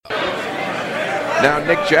Now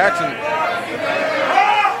Nick Jackson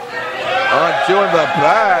doing the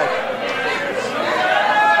back.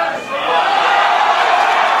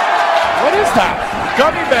 What is that?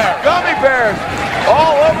 Gummy bear. Gummy bears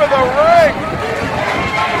all over the ring.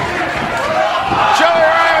 Joey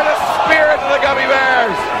Ryan, the spirit of the Gummy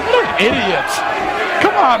Bears. What idiots.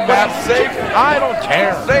 Come on, man. Save, I don't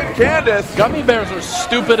care. Save Candace. Gummy bears are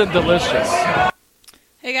stupid and delicious.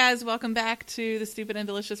 Hey guys, welcome back to the Stupid and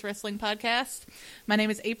Delicious Wrestling Podcast. My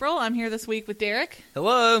name is April. I'm here this week with Derrick.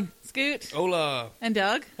 Hello. Scoot. Hola. And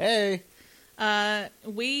Doug. Hey.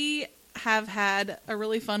 We have had a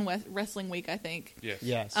really fun wrestling week, I think.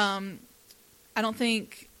 Yes. I don't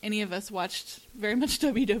think any of us watched very much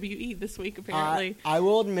WWE this week, apparently. I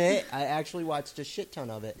will admit, I actually watched a shit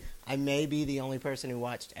ton of it. I may be the only person who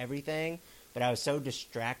watched everything, but I was so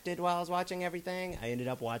distracted while I was watching everything, I ended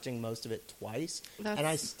up watching most of it twice, and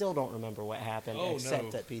I still don't remember what happened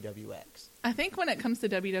except at PWX. I think when it comes to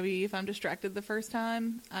WWE, if I'm distracted the first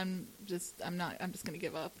time, I'm just going to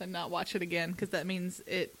give up and not watch it again, because that means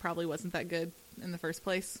it probably wasn't that good in the first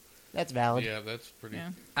place. That's valid. Yeah, that's pretty...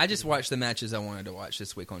 Yeah. I just watched the matches I wanted to watch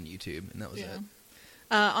this week on YouTube, and that was it.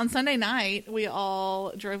 On Sunday night, we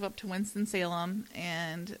all drove up to Winston-Salem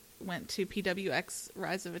and went to PWX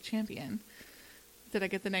Rise of a Champion. Did I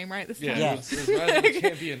get the name right this time? Yeah, it was Rise of a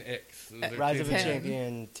Champion X. Rise of a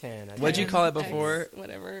Champion 10. What'd you call it before? X,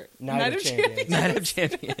 whatever. Night of Champions. Night of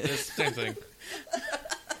Champions. It's the same thing.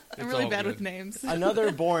 I'm really bad with names.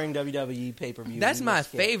 Another boring WWE pay-per-view. That's my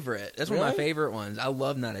favorite. That's one of my Really? favorite ones. I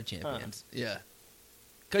love Night of Champions. Yeah.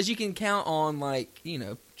 Because you can count on,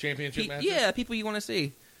 Championship matches? Yeah, people you want to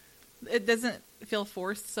see. It doesn't feel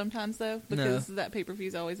forced sometimes, though, because that pay-per-view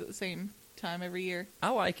is always at the same time every year. I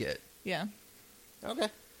like it. Yeah. Okay.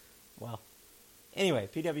 Well. Anyway,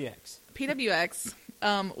 PWX. PWX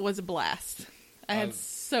was a blast. I had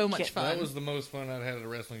so much fun. That was the most fun I've had at a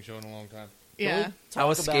wrestling show in a long time. Yeah. I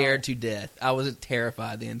was scared to death. I was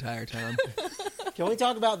terrified the entire time. Can we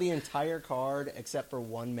talk about the entire card except for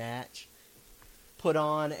one match? Put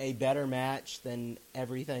on a better match than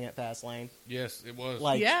everything at Fastlane? Yes, it was.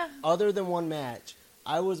 Other than one match,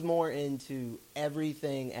 I was more into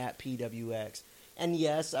everything at PWX. And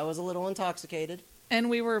yes, I was a little intoxicated.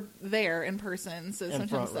 And we were there in person, so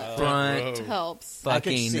sometimes that Front helps.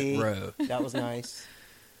 Fucking row. That was nice.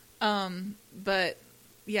 But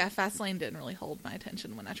yeah, Fastlane didn't really hold my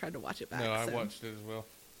attention when I tried to watch it back. No, I watched it as well.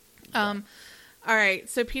 All right,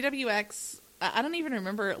 so PWX, I don't even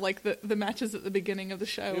remember the matches at the beginning of the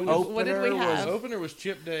show. What did we have? The opener was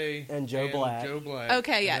Chip Day and Joe Black.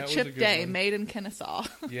 Okay, yeah, Chip Day, made in Kennesaw.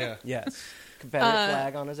 Yeah. Yes. Confederate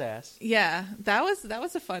flag on his ass. Yeah, that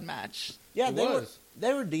was a fun match. Yeah,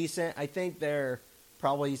 they were decent. I think they're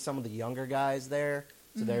probably some of the younger guys there,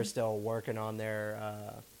 so they're still working on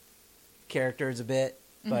their characters a bit.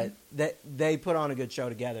 But they put on a good show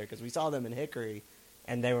together because we saw them in Hickory,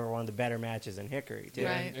 and they were one of the better matches in Hickory too.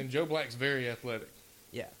 Right. And Joe Black's very athletic.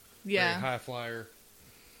 Yeah. Yeah. Very high flyer.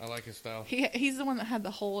 I like his style. He's the one that had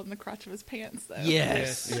the hole in the crotch of his pants, though.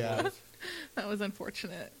 Yes. Yeah. That was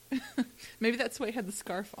unfortunate. Maybe that's why he had the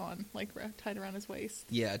scarf on, tied around his waist.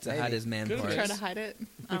 Yeah, to hide his man parts. Try to hide it.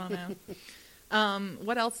 I don't know.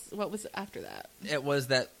 What else? What was after that? It was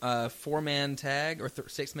that 4-man tag or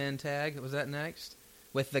 6-man tag. Was that next?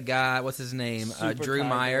 With the guy, what's his name? Drew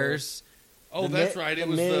Myers. Oh, that's right. It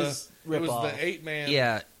was the 8-man.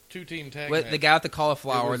 Yeah. 2-team tag With match. the guy with the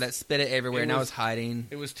cauliflower that spit it everywhere, and I was hiding.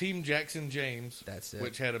 It was Team Jackson James. That's it.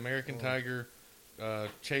 Which had American Tiger,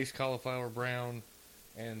 Chase Cauliflower Brown,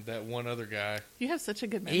 and that one other guy. You have such a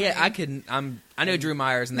good memory. Yeah, I know Drew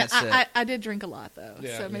Myers, and that's it. I did drink a lot, though,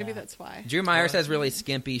 so maybe that's why. Drew Myers has really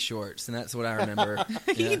skimpy shorts, and that's what I remember.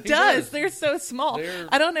 He does. They're so small.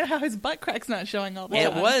 I don't know how his butt crack's not showing all the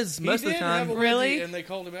time. It was most of the time. Really? And they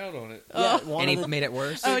called him out on it. And he made it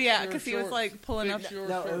worse. Oh, yeah, because he was pulling up.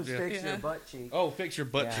 No, it was fix your butt cheek. Oh, fix your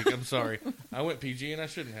butt cheek. I'm sorry. I went PG and I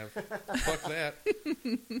shouldn't have. Fuck that.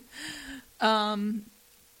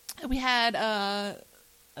 We had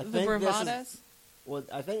the Bravadas.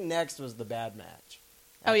 I think next was the bad match.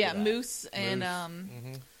 Oh, yeah, Moose and...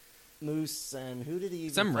 Moose and who did he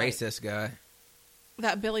even Some fight? racist guy.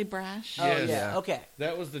 That Billy Brash. Oh, Yes. yeah, okay.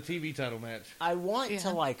 That was the TV title match. I want to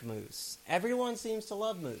like Moose. Everyone seems to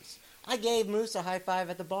love Moose. I gave Moose a high five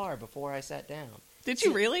at the bar before I sat down. Did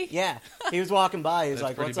you really? Yeah. He was walking by. He was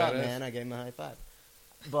That's like, "What's up, badass. man?" I gave him a high five.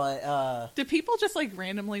 But do people just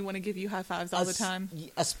randomly want to give you high fives all the time?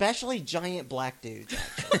 Especially giant black dudes.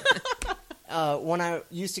 When I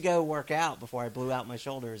used to go work out before I blew out my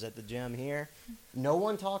shoulders at the gym here, no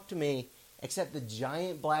one talked to me except the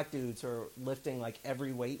giant black dudes who are lifting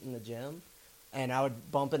every weight in the gym. And I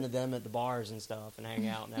would bump into them at the bars and stuff and hang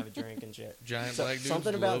out and have a drink and shit. Giant black dudes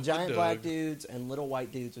Something love about the giant Doug. black dudes and little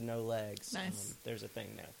white dudes with no legs. Nice. There's a thing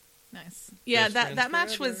there. Nice. Yeah, Best that friends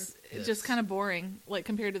match forever. was Yes. just kind of boring, like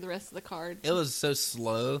compared to the rest of the card. It was so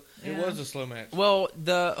slow. It Yeah. was a slow match. Well,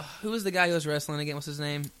 who was the guy who was wrestling again? What's his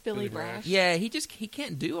name? Billy Billy Brash. Yeah, he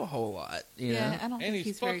can't do a whole lot. You Yeah, know? I don't And think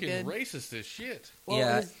he's very fucking good. racist as shit. Well,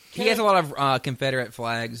 yeah, his he has a lot of Confederate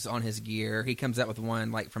flags on his gear. He comes out with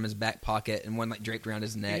one like from his back pocket and one like draped around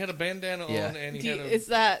his neck. He had a bandana Yeah. on, and he Do you, had a. is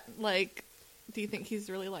that like? Do you think he's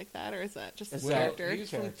really like that, or is that just his Is well, character? he's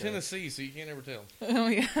from Character. Tennessee, so you can't ever tell. Oh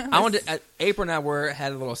yeah. I wanted April and I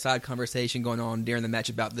had a little side conversation going on during the match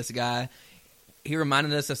about this guy. He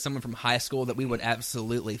reminded us of someone from high school that we would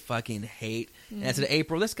absolutely fucking hate. And I said,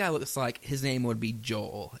 April, this guy looks like his name would be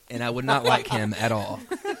Joel, and I would not like him at all.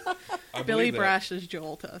 I Billy believe that. Brash is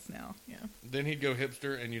Joel to us now. Yeah. Then he'd go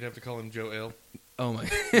hipster, and you'd have to call him Joe L. Oh my,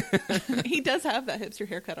 He does have that hipster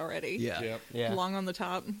haircut already. yeah. Yep. Yeah. Long on the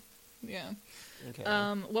top. Yeah. Okay.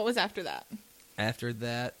 What was after that? After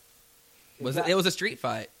that, Was it was a street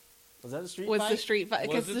fight. Was that a street Was fight? the street fight?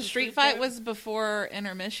 Was Because it the the street street fight fight? was before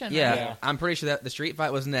intermission. Yeah, right? Yeah. I'm pretty sure that the street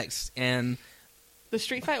fight was next, and The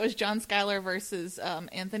street fight was John Schuyler versus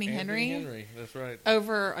Anthony Henry Henry, that's right.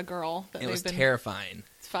 over a girl that it was they've been terrifying.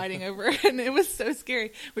 fighting over, and it was so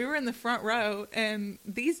scary. We were in the front row, and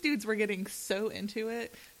these dudes were getting so into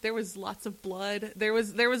it. There was lots of blood. There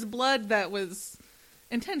was blood that was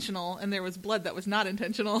intentional, and there was blood that was not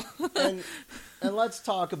intentional. and let's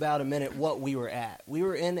talk about a minute what we were at. We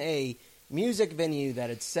were in a music venue that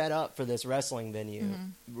had set up for this wrestling venue,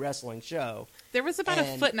 wrestling show. There was about a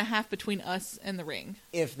And- foot and a half between us and the ring.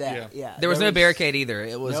 If that, yeah. There was no barricade either.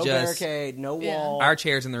 It was no just barricade, no Yeah. wall. our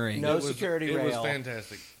chairs in the ring. No It was- security It was rail.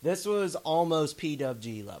 fantastic. This was almost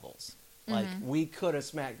PWG levels. Like, Mm-hmm. we could have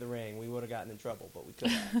smacked the ring. We would have gotten in trouble, but we could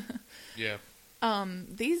have. Yeah,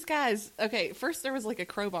 These guys, okay, first there was like a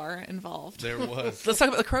crowbar involved. there was. Let's talk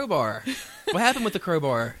about the crowbar. What happened with the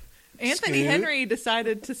crowbar? Anthony Scoot. Henry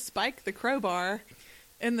decided to spike the crowbar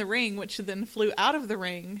in the ring, which then flew out of the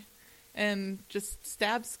ring and just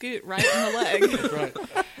stabbed Scoot right in the leg. That's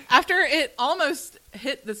right. After it almost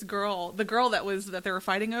hit this girl, the girl that they were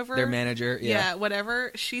fighting over. Their manager. Yeah,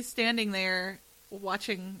 whatever. She's standing there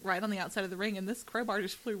watching right on the outside of the ring, and this crowbar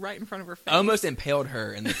just flew right in front of her face. Almost impaled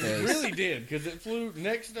her in the It face. really did, because it flew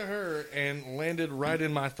next to her and landed right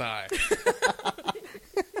in my thigh.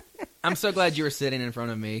 I'm so glad you were sitting in front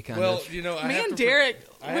of me. Kind Well, of. you know, I Me have and to Derek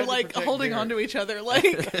I were had to like protect holding Derek. onto each other, like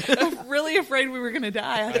really afraid we were going to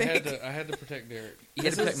die. I think. I had to protect Derek. You had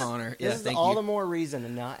to This protect is- my honor. Yeah, This is thank all you. the more reason to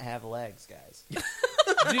not have legs, guys.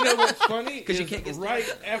 Do you know what's funny? 'Cause you Is can't get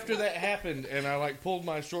right after that happened, and I like pulled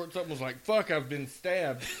my shorts up and was like, "Fuck, I've been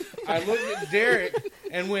stabbed." I looked at Derek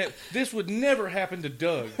and went, "This would never happen to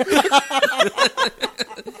Doug."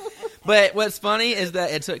 But what's funny is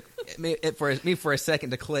that it took me for a second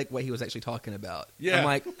to click what he was actually talking about. Yeah. I'm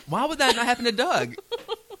like, why would that not happen to Doug?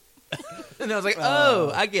 And I was like,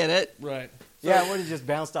 oh, I get it. Right. Yeah, it would have just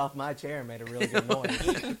bounced off my chair and made a really good noise.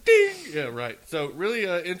 Ding! Yeah, right. So, really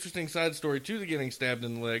interesting side story to the getting stabbed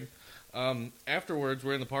in the leg. Afterwards,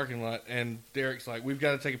 we're in the parking lot, and Derek's like, "We've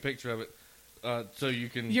got to take a picture of it so you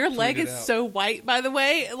can." Your tweet leg it is out." so white, by the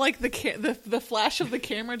way. Like the flash of the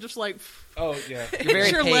camera, just like Oh yeah. hits very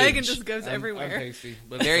your leg and Paige. just goes I'm everywhere. pasty,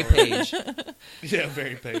 but Very it's all right. Paige. Yeah,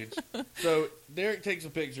 very Page. So Derek takes a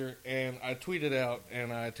picture, and I tweet it out,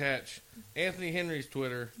 and I attach Anthony Henry's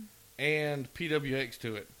Twitter and PWX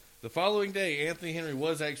to it. The following day, Anthony Henry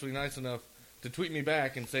was actually nice enough to tweet me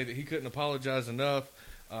back and say that he couldn't apologize enough,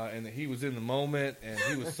 and that he was in the moment, and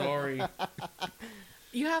he was sorry.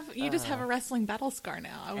 You just have a wrestling battle scar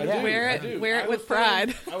now. I would do, wear I it do. wear I it was with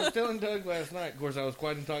pride. I was telling Doug last night, of course I was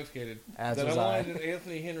quite intoxicated, As that was I I. wanted an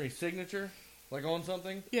Anthony Henry signature, like on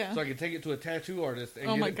something, Yeah. so I could take it to a tattoo artist and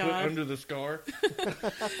Oh get my it put God. under the scar.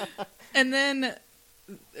 And then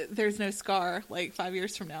there's no scar. Like 5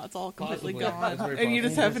 years from now, it's all completely Possibly. gone, That's very and you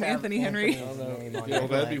just You have an Anthony Henry. I don't know. name on Yeah, your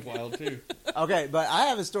that'd be leg. wild too. Okay, but I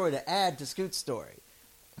have a story to add to Scoot's story.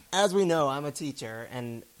 As we know, I'm a teacher,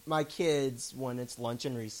 and my kids, when it's lunch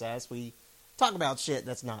and recess, we talk about shit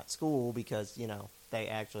that's not school because, you know, they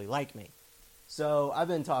actually like me. So I've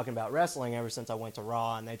been talking about wrestling ever since I went to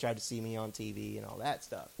Raw, and they tried to see me on TV and all that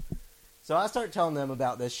stuff. So I start telling them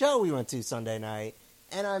about this show we went to Sunday night,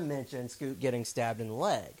 and I mentioned Scoot getting stabbed in the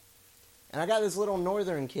leg. And I got this little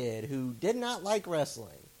northern kid who did not like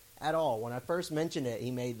wrestling at all. When I first mentioned it,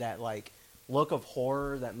 he made that, like, look of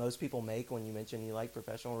horror that most people make when you mention you like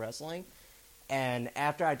professional wrestling. And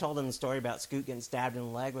after I told him the story about Scoot getting stabbed in the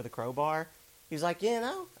leg with a crowbar, he was like, you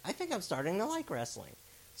know, I think I'm starting to like wrestling.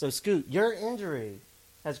 So, Scoot, your injury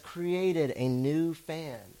has created a new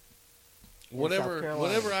fan. in South Carolina.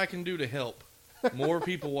 Whatever I can do to help more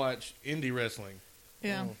people watch indie wrestling.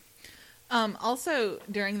 Yeah. Also,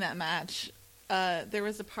 during that match, there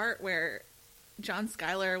was a part where John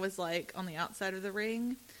Schuyler was like on the outside of the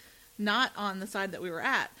ring, not on the side that we were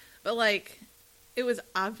at, but like it was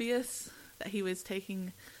obvious that he was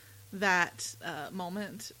taking that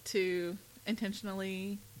moment to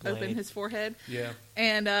intentionally open his forehead. Yeah.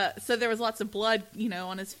 And so there was lots of blood,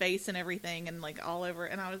 on his face and everything, and like all over.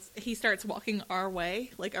 And he starts walking our way,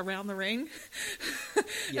 like around the ring.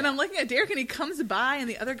 And I'm looking at Derrick, and he comes by, and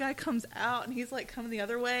the other guy comes out, and he's like coming the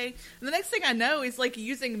other way. And the next thing I know, he's like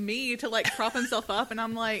using me to like prop himself up, and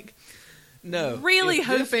I'm like, No. really If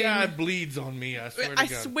hoping. this guy bleeds on me, I swear to I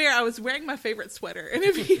God. swear I was wearing my favorite sweater, and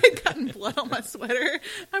if he had gotten blood on my sweater,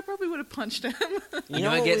 I probably would have punched him. You know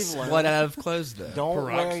what what gets we've learned? blood out of clothes, though? Don't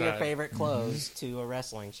wear your Peroxide. favorite clothes to a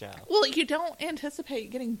wrestling show. Well, you don't anticipate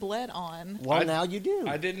getting bled on. Well, now you do.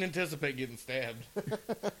 I didn't anticipate getting stabbed.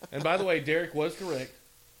 And by the way, Derrick was correct,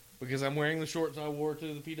 because I'm wearing the shorts I wore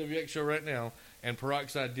to the PWX show right now, and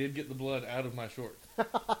peroxide did get the blood out of my shorts.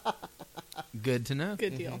 Good to know.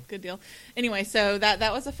 Good deal. Good deal. Anyway, so that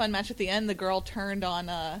was a fun match at the end. The girl turned on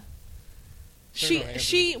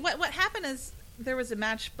what happened is there was a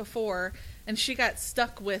match before, and she got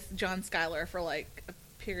stuck with John Schuyler for like a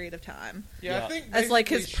period of time. Yeah, I think As, like,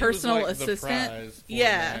 his basically she was, personal like, the assistant. prize for the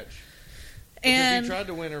Yeah. match. Because And he tried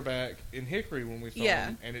to win her back in Hickory when we saw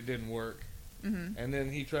him, and it didn't work. And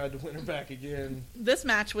then he tried to win her back again. this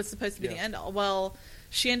match was supposed to be the Yeah. end all. Well,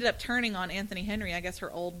 she ended up turning on Anthony Henry, I guess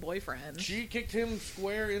her old boyfriend. She kicked him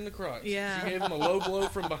square in the crotch. Yeah. She gave him a low blow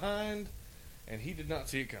from behind, and he did not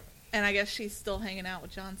see it coming. And I guess she's still hanging out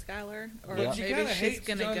with John Schuyler, or But she maybe kind of she's hates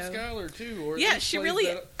gonna John go. Schuyler too. Or at Yeah, least she plays really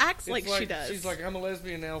that- acts it's like she does. She's like, I'm a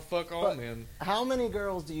lesbian now. Fuck all But men. How many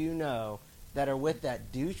girls do you know that are with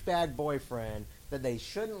that douchebag boyfriend that they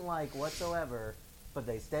shouldn't like whatsoever, but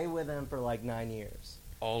they stay with him for like 9 years?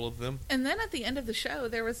 All of them. And then at the end of the show,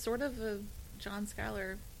 there was sort of a John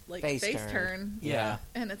Schuyler like face turn. Yeah.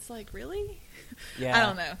 And it's like, really? Yeah. I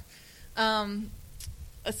don't know.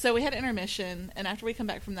 So we had intermission, and after we come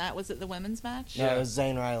back from that, was it the women's match? No, it was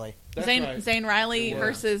Zane Riley. That's Zane, right. Zane Riley It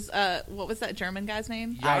was. versus what was that German guy's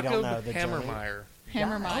name? I don't Jakob know the German. Hammermeyer.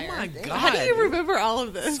 Hammermeyer. Oh my God. How do you remember all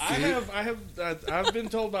of this? I've been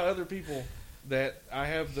told by other people that I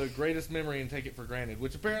have the greatest memory and take it for granted,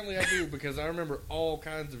 which apparently I do, because I remember all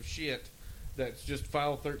kinds of shit that's just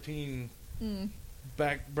file 13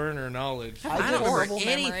 back burner knowledge. I have I a don't horrible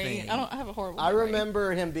remember memory. anything. I have a horrible I memory.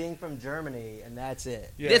 remember him being from Germany, and that's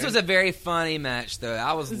it. Yeah, This and- was a very funny match, though.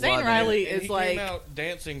 I was Zane loving Riley it. and is he like came out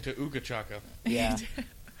dancing to Uka Chaka. Yeah.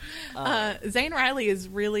 Zane Riley is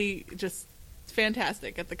really just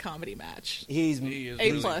fantastic at the comedy match. He's He is A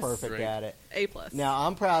really plus. perfect great. at it. A plus. Now,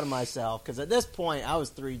 I'm proud of myself, because at this point, I was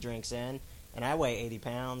 3 drinks in, and I weigh 80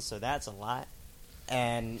 pounds, so that's a lot.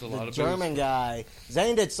 And It's a lot the of German guy,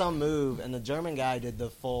 Zane did some move, and the German guy did the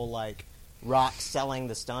full, like, rock selling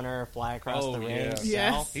the stunner, fly across Oh, the ring. yeah. Yes.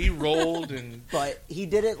 sell. He rolled and But he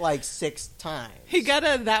did it, like, 6 times. He got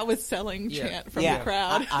a "that was selling" Yeah. chant from yeah, the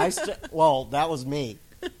crowd. well, that was me.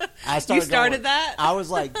 I started started going- that? I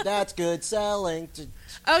was like, that's good selling.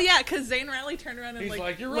 Oh yeah, because Zane Riley turned around and He's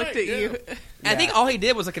like, "You're looked right, at yeah." you. I think all he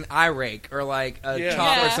did was like an eye rake or like a Yeah.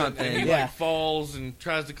 chop Yeah. or and something. he Yeah. like falls and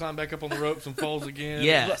tries to climb back up on the ropes and falls again.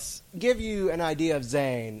 Yes. Give you an idea of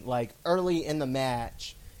Zane, like early in the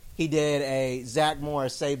match, he did a Zach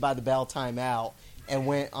Morris Saved by the Bell timeout and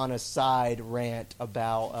went on a side rant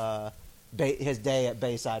about his day at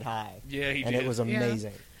Bayside High. Yeah, he and did. it was Yeah.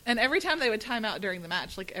 amazing. And every time they would time out during the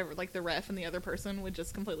match, like the ref and the other person would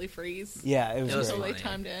just completely freeze. Yeah, it was, It was great. So they funny.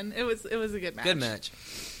 timed in. It was a good match. Good match.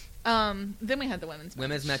 Then we had the women's match.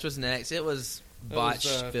 Women's match was next. It was That was,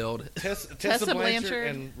 botch filled. Tessa Blanchard Blanchard.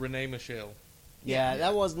 and Renee Michelle. Yeah,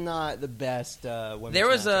 that was not the best women's There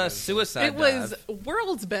was match. a suicide It was dive.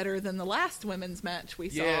 worlds better than the last women's match we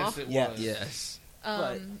saw. Yes, it Yes. was. Yes.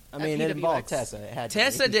 But, I at mean, it involved PWX. Tessa. It had to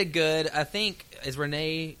Tessa be. did good. I think, is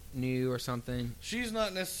Renee new or something? She's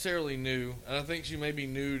not necessarily new. I think she may be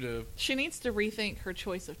new to. She needs to rethink her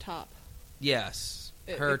choice of top. Yes.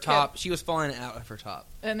 It- Her it top, kept- she was falling out of her top.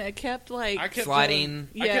 And it kept like I kept Sliding.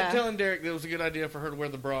 Telling, I kept Yeah. telling Derrick that it was a good idea for her to wear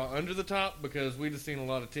the bra under the top because we'd have seen a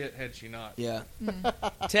lot of tit had she not. Yeah.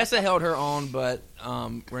 Mm. Tessa held her own, but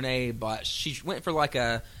Renee botched. She went for like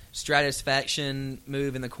a stratisfaction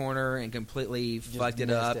move in the corner and completely fucked it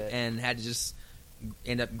missed up it. and had to just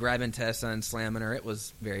end up grabbing Tessa and slamming her. It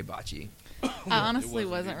was very botchy. I honestly It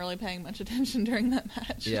wasn't good. really paying much attention during that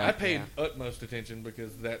match. Yeah. I paid utmost attention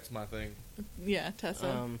because that's my thing. Yeah,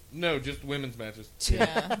 Tessa. No, just women's matches.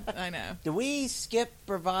 Yeah, I know. Do we skip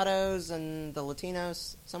Bravados and the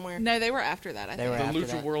Latinos somewhere? No, they were after that, I They think. were The after Lucha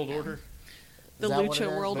that. World Order. The Is that what it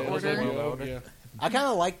Lucha is? World The That was Order. the World World Order. Yeah. I kind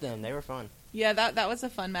of liked them. They were fun. Yeah, that was a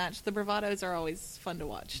fun match. The Bravados are always fun to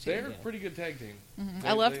watch, too. They're a pretty good tag team.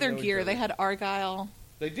 I love they their know each gear. other. They had Argyle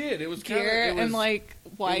They did. It was kind gear of and, like, it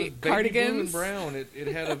was white baby cardigans. blue and brown. It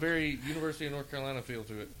had a very University of North Carolina feel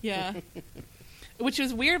to it. Yeah. Which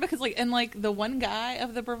was weird because, like, and, like, the one guy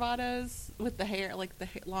of the Bravados with the hair, like, the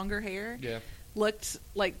longer hair, Yeah. looked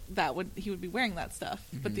like he would be wearing that stuff.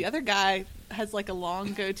 But the other guy has, like, a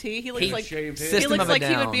long goatee. He looks He like shaved head. he System looks of a like he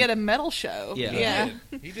would Down. be at a metal show. Yeah. Yeah.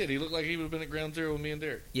 He did. He looked like he would have been at Ground Zero with me and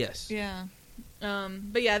Derrick. Yes. Yeah.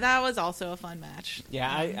 But yeah, that was also a fun match. Yeah,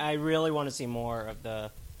 I really want to see more of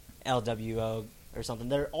the LWO or something.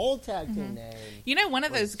 Their old tag team name. You know, one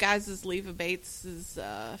of Was- those guys is Leva Bates'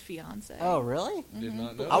 fiance. Oh, really? Did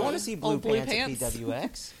not know. I want to that. see Blue Old Blue Pants at Pants.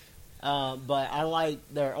 PWX. But I like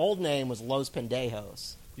their old name was Los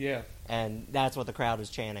Pendejos. Yeah. And that's what the crowd was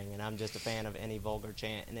chanting, and I'm just a fan of any vulgar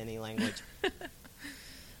chant in any language.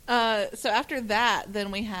 So after that,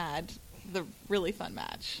 then we had the really fun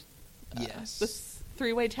match. Yes. This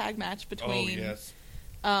three-way tag match Oh between yes.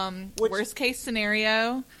 Which- worst case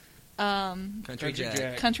scenario, Country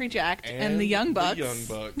Jack. Country Jack and the Young Bucks. The Young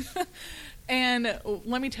Bucks. And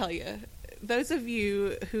let me tell you, those of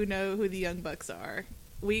you who know who the Young Bucks are,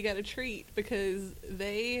 we got a treat because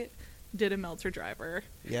they did a Meltzer driver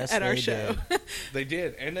Yes, at our they show. They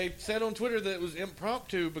did, and they said on Twitter that it was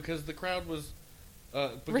impromptu because the crowd was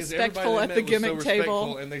because Respectful everybody at they the met was gimmick so respectful,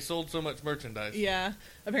 table. and they sold so much merchandise. Yeah,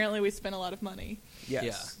 apparently we spent a lot of money.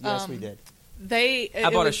 Yes, Yeah. yes, we did. I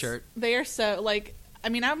bought a shirt. They are so like. I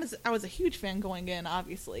mean, I was a huge fan going in.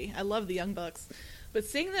 Obviously, I love the Young Bucks, but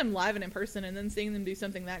seeing them live and in person, and then seeing them do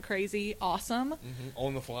something that crazy, awesome.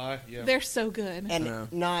 On the fly. Yeah. They're so good. And Yeah.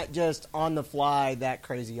 not just on the fly, that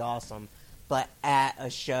crazy awesome, but at a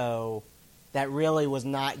show that really was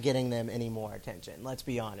not getting them any more attention. Let's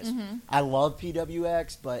be honest. I love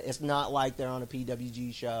PWX, but it's not like they're on a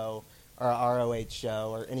PWG show or a ROH show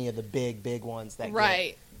or any of the big ones that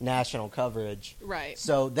Right. get national coverage. Right.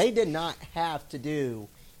 So they did not have to do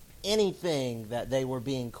anything that they were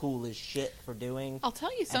being cool as shit for doing. I'll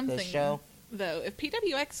tell you at something this show. though. If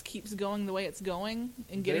PWX keeps going the way it's going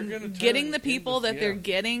and They're getting gonna turn getting the people into- that they're yeah.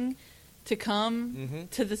 getting to come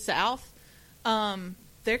to the South,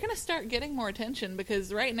 they're going to start getting more attention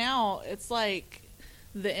because right now it's like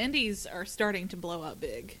the indies are starting to blow up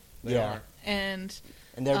big, They Yeah. are. and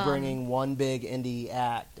And they're bringing one big indie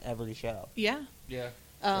act every show. yeah, Yeah.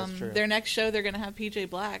 That's true. their next show they're going to have PJ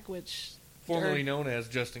Black, which Formerly known as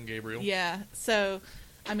Justin Gabriel. yeah. So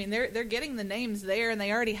I mean they're getting the names there, and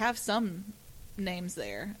they already have some names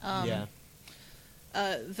there. Yeah.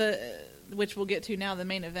 Which we'll get to now. The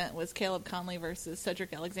main event was Caleb Conley versus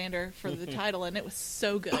Cedric Alexander for the title, and it was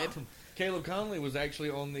so good. Caleb Conley was actually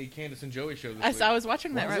on the Candace and Joey show this week. I was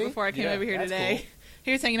watching that Was right he? before I came Yeah, over here that's today. cool.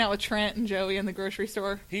 He was hanging out with Trent and Joey in the grocery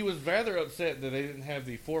store. He was rather upset that they didn't have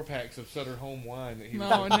the 4-packs of Sutter Home wine that he was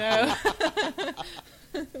Oh no!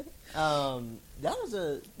 That was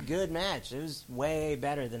a good match. It was way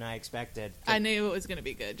better than I expected. I knew it was going to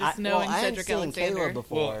be good. Just I knowing hadn't Cedric seen Alexander. Caleb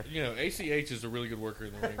before. Well, you know, ACH is a really good worker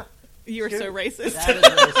in the ring. You were so racist. That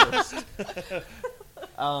is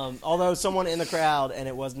racist. Although someone in the crowd, and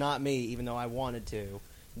it was not me, even though I wanted to,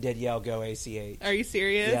 did yell "Go ACH." Are you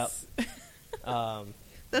serious? That's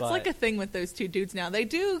That's like a thing with those two dudes now. They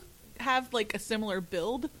do have like a similar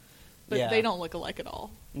build, but Yeah. they don't look alike at all.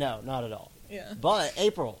 no, not at all. Yeah. But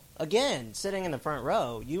April, again, sitting in the front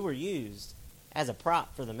row, you were used as a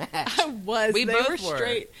prop for the match. I was. We they both were were.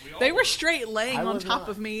 straight. We all They were were. straight laying I on was top not.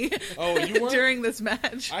 of me Oh, you weren't? during this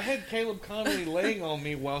match. I had Caleb Conley laying on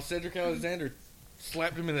me while Cedric Alexander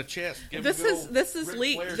slapped him in the chest. Gave him This a good is old this is Ric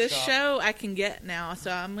leaked. Flair This chop. show I can get now,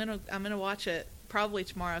 so I'm gonna watch it probably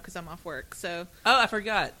tomorrow because I'm off work. So Oh, I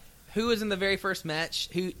forgot. Who was in the very first match?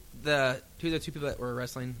 Who the two people that were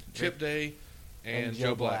wrestling? Chip Day and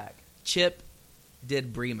Joe Black. Chip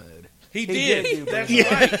did Brie mode. He did did. do That's Brie.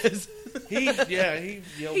 right. He yelled.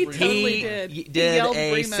 He Brie. totally He did. He did yelled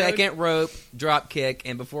a Brie mode. second rope drop kick,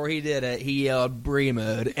 and before he did it, he yelled Brie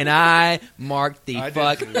mode, and I marked the I did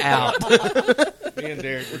fuck too. out. Me and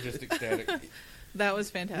Derrick were just ecstatic. that was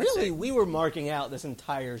fantastic. Really, we were marking out this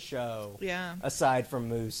entire show. Yeah. Aside from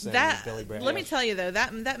Moose and That Billy Brand. let me tell you though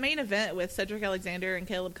that main event with Cedric Alexander and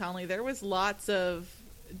Caleb Conley, there was lots of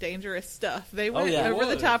dangerous stuff. They Oh, went yeah. over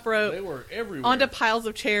the top rope. They were everywhere. Onto piles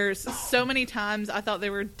of chairs so many times. I thought they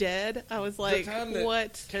were dead. I was like, the time that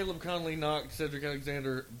what? Caleb Conley knocked Cedric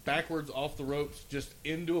Alexander backwards off the ropes just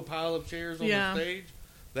into a pile of chairs on Yeah. the stage,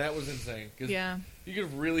 that was insane. 'Cause Yeah. you could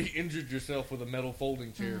have really injured yourself with a metal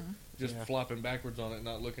folding chair, just Yeah. flopping backwards on it,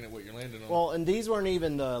 not looking at what you're landing on. Well, and these weren't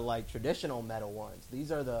even the like traditional metal ones.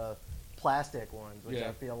 These are the plastic ones, which Yeah.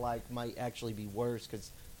 I feel like might actually be worse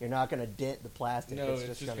because you're not going to dent the plastic. no, it's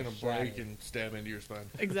it's just going going to to break and stab into your spine.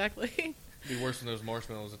 Exactly. Be worse than those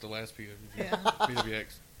marshmallows at the last Yeah.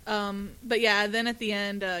 PWX. But yeah, then at the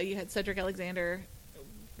end, you had Cedric Alexander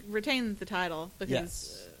retain the title because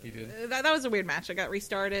Yes. He did. that was a weird match. It got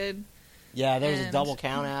restarted. Yeah, there was a And- double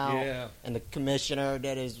count out. Yeah. And the commissioner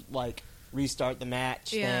did his like restart the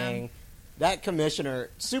match Yeah. thing. That commissioner,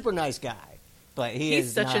 super nice guy, but He's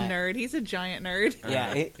is such a not- nerd. He's a giant nerd.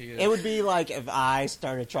 Yeah, He is. it would be like if I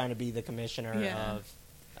started trying to be the commissioner Yeah. of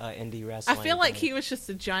indie I wrestling. feel like he was just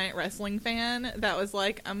a giant wrestling fan that was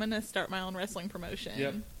like, I'm going to start my own wrestling promotion.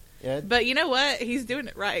 Yep. Yeah, But you know what? He's doing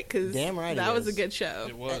it right because Damn right he that was a is. good show.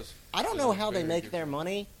 It was. I don't It know was how they very make good. their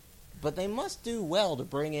money, but they must do well to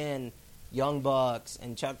bring in Young Bucks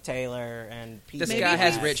and Chuck Taylor and Pete. This Maybe guy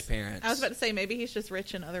has he's- rich parents. I was about to say maybe he's just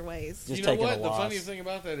rich in other ways. Just You know taking a what? The loss. funniest thing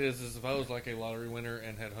about that is if I was like a lottery winner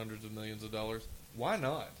and had hundreds of millions of dollars, why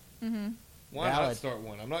not? Mm-hmm. Why not Valid. start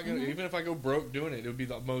one? I'm not gonna. Even if I go broke doing it, it would be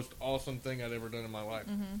the most awesome thing I'd ever done in my life.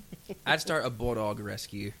 I'd start a bulldog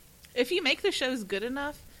rescue. If you make the shows good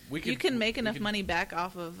enough, We you can make we enough could- money back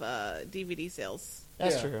off of DVD sales.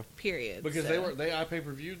 That's Yeah. true. Period. because So, they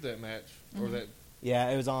pay-per-viewed that match or that. Yeah,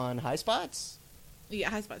 it was on High Spots. yeah,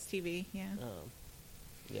 High Spots TV. Yeah,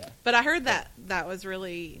 Yeah, but I heard that was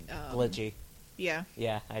really glitchy. Yeah,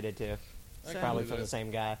 Yeah, I did too. I So- Probably believe from that. the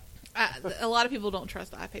same guy. a lot of people don't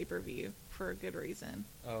trust iPay-per-view for a good reason.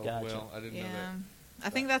 Oh Gotcha. well, I didn't know Yeah, that. I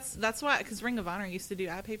think that's why because Ring of Honor used to do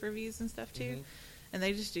iPay-per-views and stuff too, Mhm. and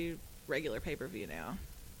they just do regular pay-per-view now.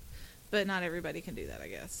 But not everybody can do that, I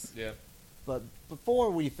guess. Yeah. But before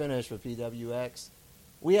we finish with PWX,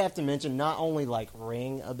 we have to mention not only like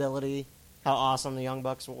ring ability, how awesome the Young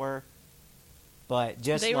Bucks were, but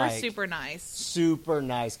just They like were super nice. super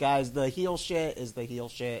nice guys. The heel shit is the heel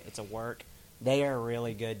shit. It's a work. They are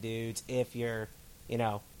really good dudes. If you're,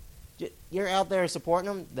 you're out there supporting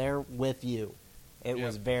them, they're with you. It Yeah.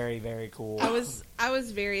 was very, very cool. I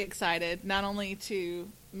was very excited not only to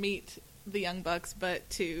meet the Young Bucks but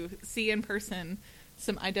to see in person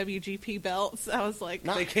some IWGP belts. I was like,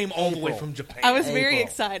 Not They came all the way April. from Japan. I was very April.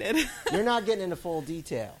 excited. You're not getting into full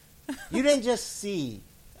detail. You didn't just see.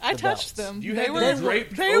 I The touched belts. them. You they had were them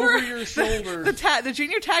draped they over were, your shoulders, the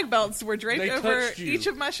junior tag belts were draped They over touched you. each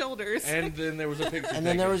of my shoulders. and then there was a picture. And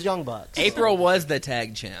then there taken. was Young Bucks. April was the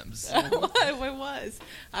tag champs. it was.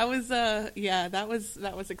 I was. Yeah, that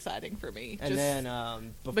was exciting for me. And just then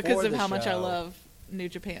before because of the how much I show- love New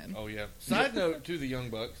Japan. Oh yeah. Side note to the Young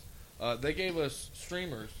Bucks, they gave us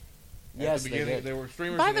streamers. At Yes, the they beginning, did. there were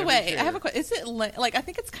streamers. By in the every way, chair. I have a question. Is it like I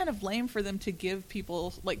think it's kind of lame for them to give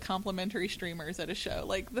people like complimentary streamers at a show?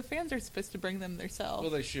 Like the fans are supposed to bring them themselves.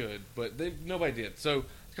 Well, they should, but nobody did. So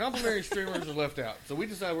complimentary streamers are left out. So we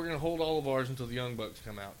decided we're going to hold all of ours until the Young Bucks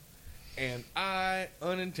come out. And I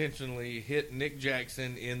unintentionally hit Nick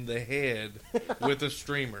Jackson in the head with a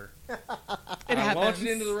streamer. It I happens. launched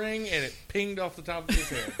it into the ring and it pinged off the top of his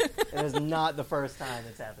head. It is not the first time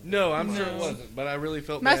it's happened. No, I'm sure No. it wasn't, but I really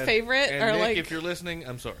felt My bad. favorite and are Nick, like- if you're listening,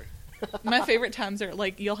 I'm sorry. My favorite times are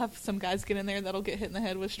like you'll have some guys get in there that'll get hit in the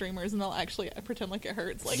head with streamers and they'll actually pretend like it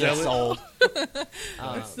hurts. Like Sell Get it. sold.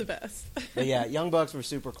 it's the best. But yeah, Young Bucks were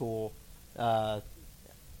super cool.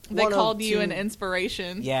 They One of called you two- an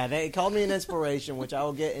inspiration. Yeah, they called me an inspiration, which I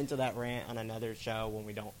will get into that rant on another show when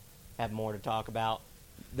we don't have more to talk about.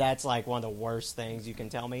 That's like one of the worst things you can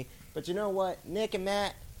tell me. But you know what? Nick and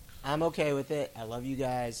Matt, I'm okay with it. I love you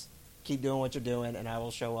guys. Keep doing what you're doing, and I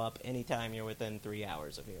will show up anytime you're within 3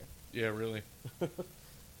 hours of here. Yeah, really.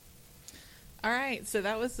 All right, so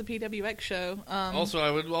that was the PWX show. Also,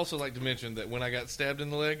 I would also like to mention that when I got stabbed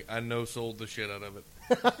in the leg, I no-sold the shit out of it.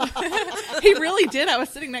 He really did. I was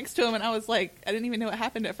sitting next to him and I was like, I didn't even know what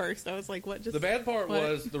happened at first. I was like, what just... The bad part what?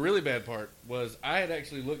 was, the really bad part was I had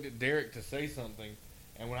actually looked at Derrick to say something,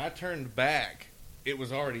 and when I turned back, it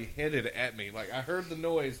was already headed at me. Like, I heard the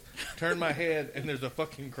noise, turned my head, and there's a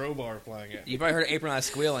fucking crowbar flying at me. You probably heard April and I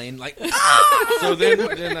squealing. Like, So then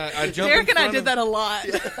I jumped Derek in and I front did of, that a lot.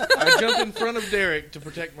 I jumped in front of Derrick to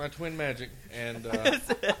protect my twin magic, and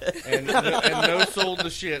no sold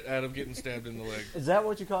the shit out of getting stabbed in the leg. Is that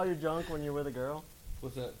what you call your junk when you're with a girl?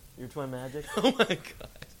 What's that? Your twin magic? oh my god.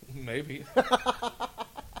 Maybe.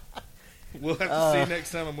 We'll have to see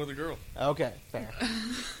next time I'm with a girl. Okay, fair.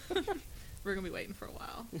 We're gonna be waiting for a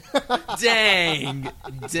while. Dang.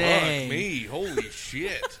 Fuck me. Holy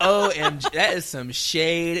shit. OMG. That is some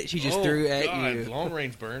shade she just threw at God, you. long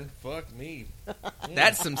range burn. Fuck me.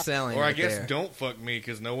 That's some selling. Or I right guess there. don't fuck me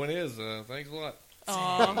because no one is. Thanks a lot.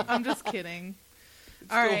 Oh, I'm just kidding.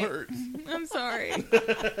 It All still right. hurts. I'm sorry.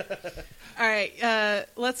 All right,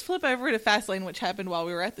 let's flip over to Fastlane, which happened while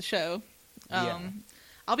we were at the show. Yeah.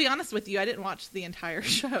 I'll be honest with you, I didn't watch the entire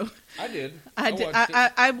show. I did. I did. watched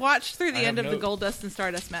it. I watched through the I end have of the notes. Goldust and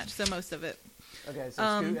Stardust match, so most of it. Okay,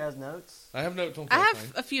 so Scoot has notes. I have notes on I have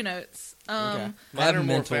Fastlane. a few notes. Okay. I have Mine are more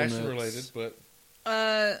mental fashion notes. related, but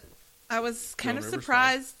I was kind of River style.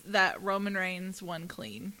 surprised that Roman Reigns won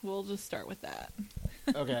clean. We'll just start with that.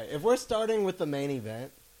 Okay, if we're starting with the main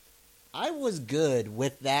event, I was good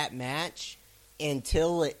with that match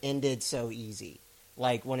until it ended so easy.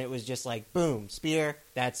 Like when it was just like, boom, spear,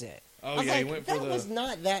 that's it. Oh, I was yeah, he like, went for that the- was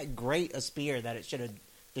not that great a spear that it should have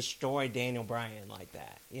destroyed Daniel Bryan like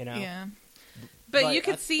that, you know? Yeah, but you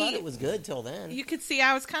could I see thought it was good till then. You could see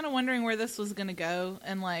I was kind of wondering where this was going to go,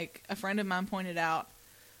 and like a friend of mine pointed out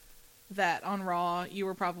that on Raw you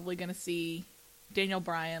were probably going to see Daniel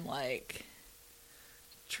Bryan like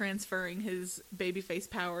transferring his babyface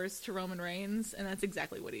powers to Roman Reigns, and that's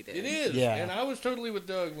exactly what he did. it is. Yeah. And I was totally with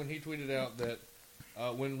Doug when he tweeted out that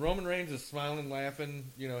when Roman Reigns is smiling, laughing,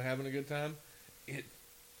 having a good time,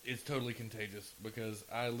 it's totally contagious because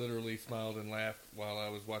I literally smiled and laughed while I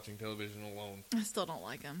was watching television alone. I still don't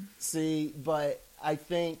like him. See, but I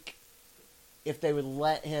think if they would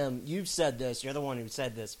let him, you've said this, you're the one who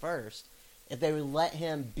said this first, if they would let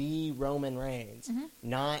him be Roman Reigns,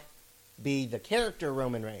 not be the character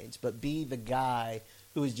Roman Reigns, but be the guy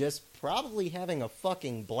who is just probably having a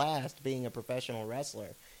fucking blast being a professional wrestler,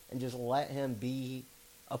 and just let him be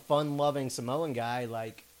a fun-loving Samoan guy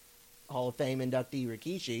like Hall of Fame inductee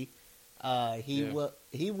Rikishi,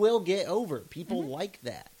 he will get over. People like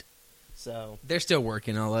that. So They're still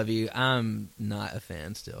working. I love you. I'm not a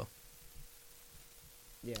fan still.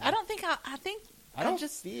 yeah, I don't think I think I don't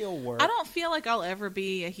just feel work. I don't feel like I'll ever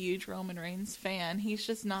be a huge Roman Reigns fan. He's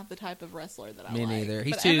just not the type of wrestler that I Me like. neither.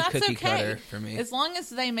 He's But- too and that's cookie okay. cutter for me. As long as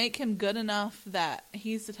they make him good enough that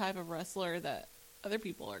he's the type of wrestler that other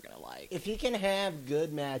people are going to like. If he can have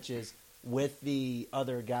good matches with the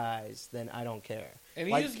other guys, then I don't care. And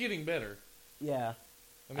he Like- is getting better. Yeah,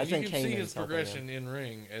 I mean, I think you can see Heyman's his helping progression in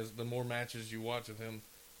ring as the more matches you watch of him.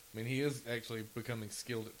 I mean, he is actually becoming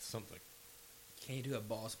skilled at something. Can you do a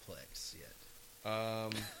boss plex yet?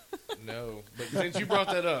 No. But since you brought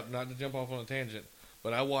that up, not to jump off on a tangent,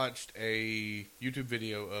 but I watched a YouTube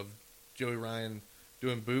video of Joey Ryan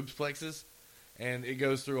doing boobs plexes, and it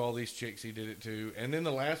goes through all these chicks he did it to. And then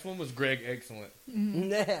the last one was Greg Excellent.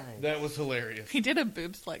 nice. That was hilarious. He did a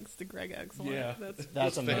boob flex to Greg Excellent. Yeah. That's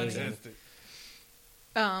It's amazing. fantastic.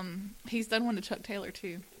 He's done one to Chuck Taylor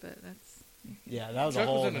too, but that's Yeah, that was a Chuck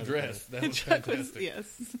whole was in a other dress. thing. That was Chuck was, fantastic.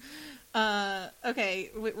 yes. Okay,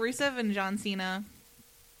 Rusev and John Cena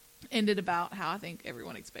ended about how I think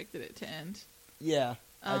everyone expected it to end. Yeah,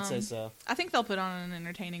 I'd say so. I think they'll put on an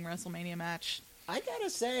entertaining WrestleMania match. I gotta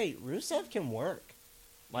say, Rusev can work.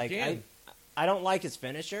 Like, He can. I don't like his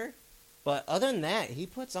finisher, but other than that, he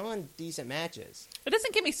puts on decent matches. It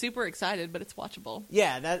doesn't get me super excited, but it's watchable.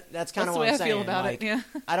 Yeah, that's kind That's of the what way I'm I saying. feel about Like, it. Yeah.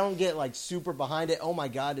 I don't get like super behind it. Oh my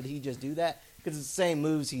god, did he just do that? Because it's the same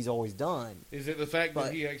moves he's always done. Is it the fact But-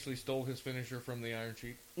 that he actually stole his finisher from the Iron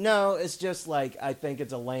Sheik? No, it's just like I think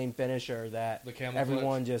it's a lame finisher that The camel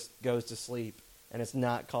everyone just goes to sleep, and it's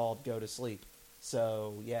not called go to sleep.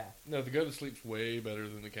 So yeah, No, the go to sleep's way better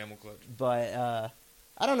than the camel clutch. but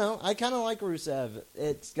I don't know. I kind of like Rusev.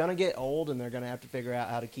 It's gonna get old, and they're gonna have to figure out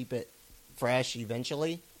how to keep it fresh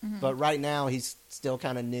eventually. But right now, he's still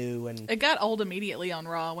kind of new, and It got old immediately on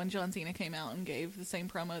Raw when John Cena came out and gave the same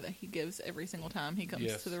promo that he gives every single time he comes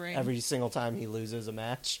Yes. to the ring. every single time he loses a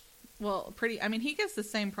match. Well, I mean, he gives the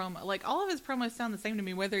same promo. Like, all of his promos sound the same to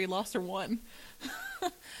me, whether he lost or won.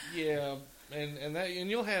 Yeah, and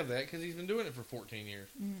you'll have that because he's been doing it for 14 years.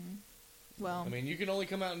 Well, I mean, you can only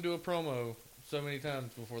come out and do a promo so many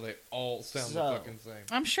times before they all sound the So- fucking same.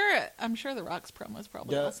 I'm sure The Rock's promos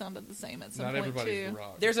probably Yeah. all sounded the same at some Not point, everybody's too. The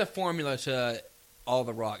Rock. There's a formula to all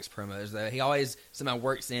the Rock's promos, though. He always somehow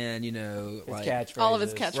works in, His like catchphrases. all of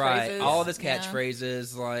his catchphrases. right, all of his Yeah.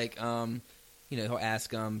 catchphrases, like he'll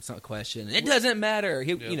ask some question. It doesn't matter.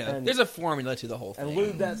 He, Yeah. And- there's a formula to the whole thing. And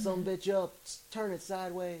lube that some bitch up, turn it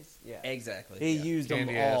sideways. Yeah, Exactly. he yeah. used them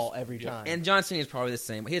Candy ass. all every Yep. time. And John Cena is probably the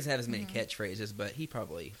same. He doesn't have as many catchphases, but he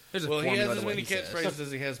probably there's a Well, he formula has to as what many he says. catchphrases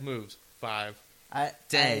as he has moves. 5. I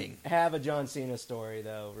Dang. have a John Cena story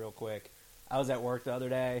though, real quick. I was at work the other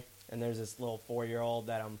day, and there's this little 4-year-old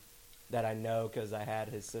that I know because I had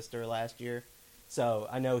his sister last year. So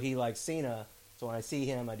I know he likes Cena. So when I see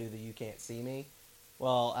him, I do the "You Can't See Me."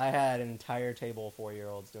 Well, I had an entire table of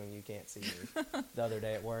 4-year-olds doing "You Can't See Me" the other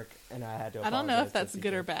day at work, and I had to. I don't know if apologize that's to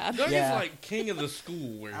good or people. bad. Doug Yeah. is like king of the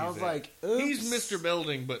school where I he's was at. like, oops. He's Mr.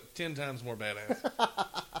 Belding, but 10 times more badass.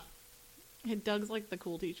 Doug's like the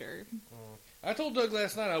cool teacher. I told Doug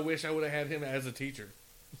last night I wish I would have had him as a teacher.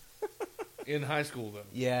 In high school, though.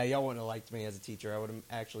 Yeah, y'all wouldn't have liked me as a teacher. I would have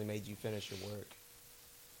actually made you finish your work.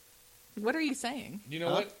 What are you saying? You know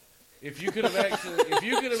Huh? what? If you could have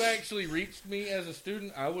actually reached me as a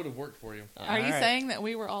student, I would have worked for you. Are you Alright. saying that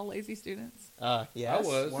we were all lazy students? Yes, I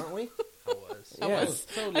was. weren't we? I was. I Yes. was.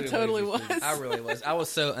 Totally I totally a lazy was. student. I really was. I was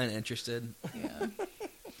so uninterested. Yeah.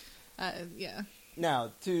 Yeah.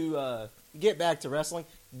 Now, to get back to wrestling,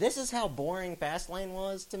 this is how boring Fastlane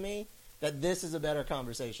was to me, that this is a better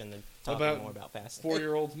conversation than talking About more about Fastlane.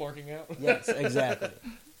 4-year-olds marking out. Yes, exactly.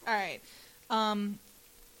 All right.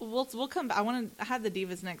 We'll come back. I had the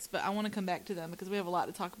Divas next, but I want to come back to them because we have a lot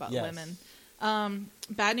to talk about Yes. women.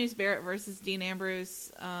 Bad News Barrett versus Dean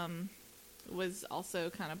Ambrose was also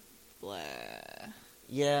kind of blah.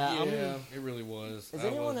 Yeah, I mean, Yeah, it really was. is I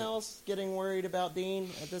anyone wasn't. else getting worried about Dean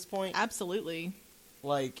at this point? Absolutely.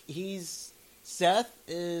 Like, Seth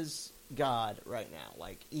is God right now.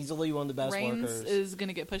 Like, easily one of the best Reigns workers. is going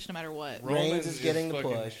to get pushed no matter what. Reigns is getting the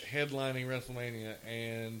fucking push. headlining WrestleMania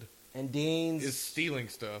and And Dean's... is stealing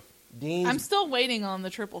stuff. I'm still waiting on the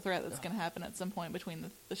triple threat that's going to happen at some point between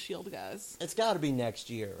the Shield guys. It's got to be next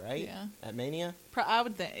year, right? Yeah. At Mania? I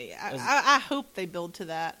would think. I hope they build to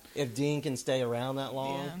that. If Dean can stay around that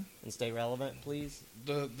long Yeah. and stay relevant, please.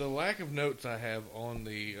 The lack of notes I have on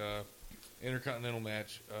the Intercontinental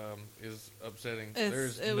match is upsetting.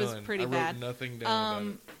 There's It was none. pretty I wrote bad. nothing down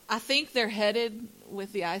about it. I think they're headed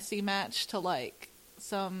with the IC match to like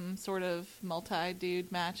some sort of multi-dude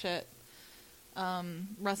match at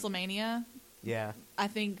WrestleMania. Yeah. I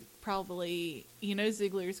think probably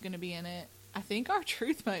Ziggler's going to be in it. I think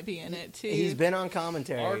R-Truth might be in it too. He's been on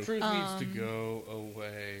commentary. R-Truth needs to go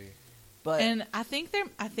away. But and I think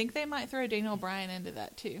they might throw Daniel Bryan into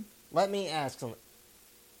that too. let me ask some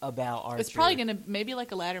about R-Truth. It's probably going to maybe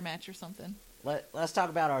like a ladder match or something. Let's talk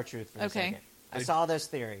about R-Truth for a Okay. second. I saw this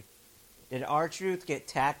theory. Did R-Truth get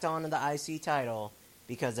tacked onto the IC title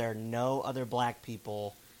because there are no other black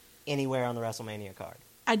people anywhere on the WrestleMania card?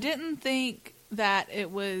 I didn't think that it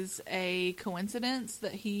was a coincidence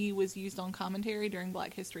that he was used on commentary during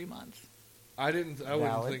Black History Month. I wouldn't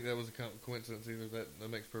Valid. think that was a coincidence either. That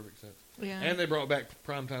makes perfect sense. Yeah. And they brought back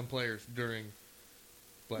primetime players during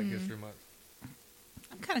Black History Month.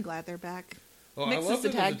 I'm kind of glad they're back. Oh, I Mixes love the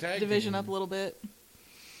them as a tag division team. up a little bit.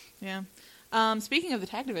 Yeah. Speaking of the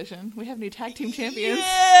tag division, we have new tag team champions.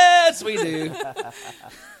 Yes, we do.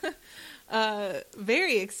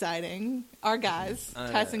 Very exciting. Our guys, I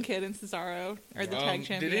know. Tyson Kidd and Cesaro, are the tag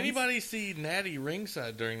champions. Did anybody see Natty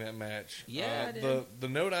ringside during that match? Yeah, I did. The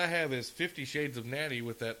note I have is 50 Shades of Natty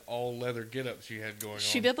with that all leather getup she had going on.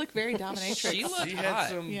 She did look very dominatrix. She looked She hot. had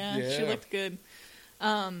some. yeah, she looked good.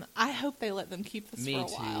 I hope they let them keep this Me for a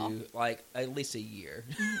while. too. Like at least a year.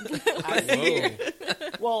 Whoa.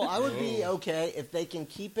 Well, I would be Whoa. okay if they can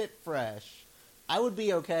keep it fresh. I would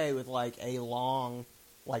be okay with like a long,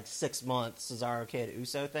 like 6 month Cesaro Kid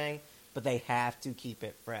Uso thing, but they have to keep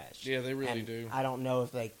it fresh. Yeah, they really And do. I don't know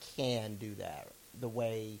if they can do that the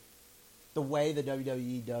way the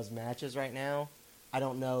WWE does matches right now. I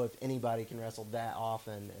don't know if anybody can wrestle that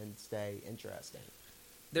often and stay interesting.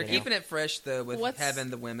 They're You know? keeping it fresh though with What's- having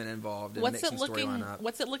the women involved and What's mixing it looking? storyline up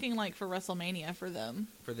What's it looking like for WrestleMania for them?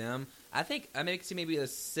 for them. I think I may see maybe a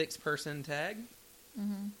 6-person tag.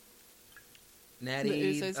 Mm-hmm.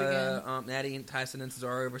 Natty, The Usos again. Natty and Tyson and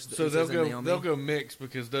Cesaro versus the So Usos and Naomi. they'll go mixed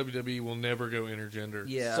because WWE will never go intergender.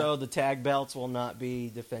 Yeah. So the tag belts will not be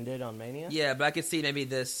defended on Mania? Yeah, but I could see maybe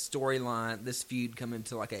this storyline, this feud coming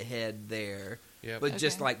to like a head there, Yeah. but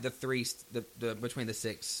just Okay. like the between the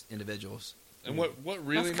 6 individuals. And what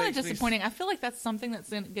really That's kind makes of me disappointing. I feel like that's something that's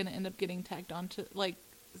going to end up getting tagged on to, like,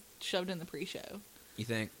 shoved in the pre-show. You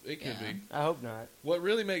think? it could Yeah. be. I hope not. What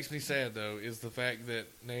really makes me sad though is the fact that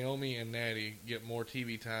Naomi and Natty get more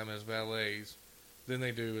TV time as valets than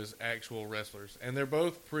they do as actual wrestlers, and they're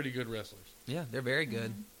both pretty good wrestlers. Yeah, they're very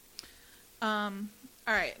good. All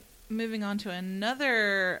right, moving on to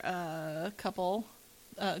another couple,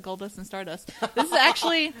 Goldust and Stardust. This is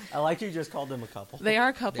actually I like you just called them a couple. they are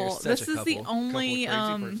a couple. They're such This a is the couple. only Couple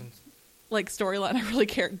of crazy persons. like storyline I really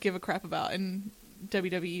give a crap about in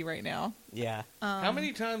WWE right now. Yeah. How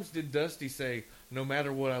many times did Dusty say, "No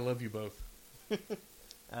matter what, I love you both"?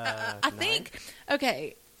 I think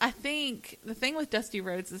okay. I think the thing with Dusty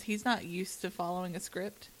Rhodes is he's not used to following a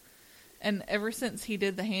script. And ever since he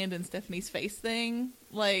did the hand in Stephanie's face thing,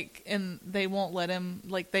 like, and they won't let him,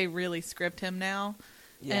 like, they really script him now.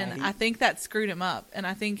 Yeah, and I think that screwed him up. And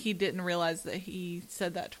I think he didn't realize that he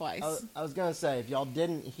said that twice. I was going to say, if y'all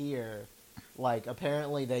didn't hear, like,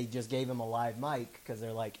 apparently they just gave him a live mic because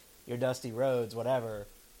they're like, you're Dusty Rhodes, whatever,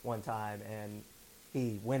 one time. And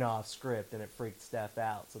he went off script and it freaked Steph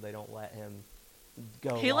out, so they don't let him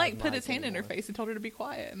go. He, like, put mic his hand in her anymore. face and told her to be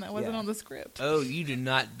quiet, and that wasn't Yeah. on the script. Oh, you do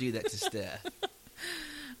not do that to Steph.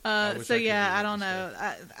 I wish So I could yeah, do I that don't to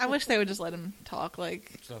know. I wish they would just let him talk.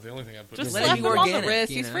 Like, It's not the only thing I'd put. just Let slap him him be on the organic,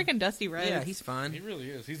 wrist. you He's know? freaking Dusty Rhodes. Yeah, he's fine. He really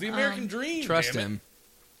is. He's the American dream. Trust damn it. him.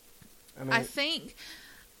 I mean, I think.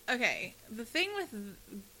 Okay, the thing with,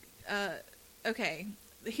 okay,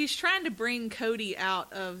 he's trying to bring Cody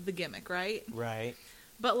out of the gimmick, right? right.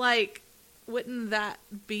 But like, wouldn't that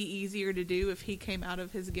be easier to do if he came out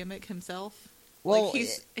of his gimmick himself? Well, like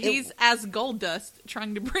he's as Goldust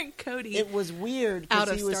trying to bring Cody. It was weird out because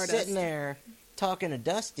of he was Stardust. sitting there talking to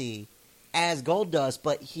Dusty as Goldust,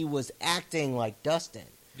 but he was acting like Dustin.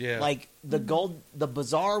 Yeah. Like the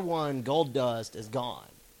bizarre one, Goldust, is gone.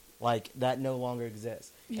 Like that no longer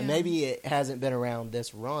exists, Yeah. and maybe it hasn't been around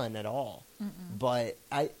this run at all. But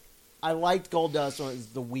I liked Goldust when it was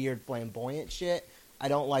the weird flamboyant shit. I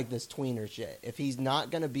don't like this tweener shit. If he's not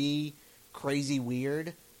gonna be crazy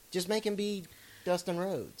weird, just make him be Dustin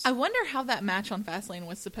Rhodes. I wonder how that match on Fastlane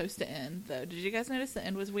was supposed to end, though. Did you guys notice the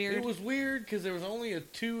end was weird? It was weird because there was only a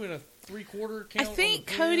 2 3/4 I count. on think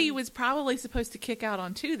the Cody pin. was probably supposed to kick out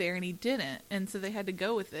on 2 there, and he didn't, and so they had to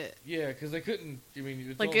go with it. Yeah, because they couldn't. I mean,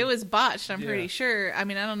 it's Like, all- it was botched, I'm Yeah. pretty sure. I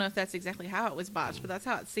mean, I don't know if that's exactly how it was botched, but that's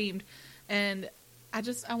how it seemed. And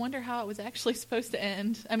I wonder how it was actually supposed to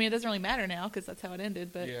end. I mean, it doesn't really matter now because that's how it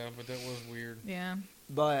ended, but Yeah, but that was weird. yeah.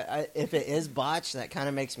 But if it is botched, that kind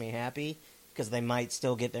of makes me happy because they might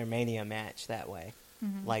still get their Mania match that way,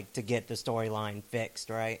 like to get the storyline fixed,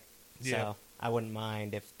 right? Yeah. So I wouldn't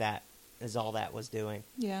mind if that is all that was doing.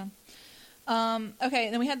 Yeah. Okay,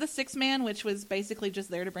 and then we had the 6-man, which was basically just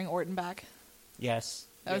there to bring Orton back. Yes.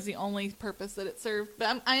 That was the only purpose that it served.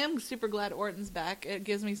 But I am super glad Orton's back. It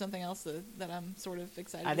gives me something else that I'm sort of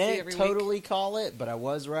excited I to see didn't every totally week. call it, but I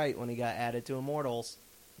was right when he got added to Immortals.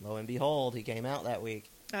 Lo and behold, he came out that week.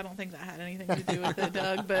 I don't think that had anything to do with it,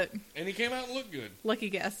 Doug, but And he came out and looked good. lucky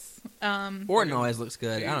guess. Orton always looks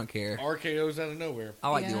good. I don't care. RKO's out of nowhere. I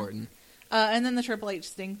like Yeah. the Orton. And then the Triple H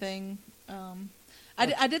Sting thing.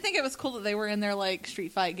 I did think it was cool that they were in their like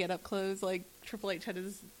street fight get up clothes. Like Triple H had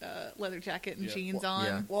his leather jacket and Yeah. jeans on.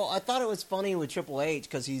 Yeah. Well, I thought it was funny with Triple H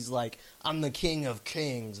because he's like, I'm the king of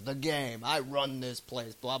kings, the game. I run this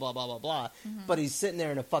place, blah, blah, blah, blah, blah. But he's sitting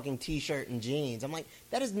there in a fucking t-shirt and jeans. I'm like,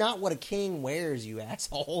 that is not what a king wears, you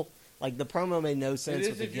asshole. Like, the promo made no It sense is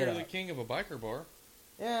with the if you're get the up. king of a biker bar.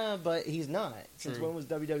 Yeah, but he's not. Since True. when was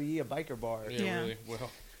WWE a biker bar? Yeah, Yeah. really. Well,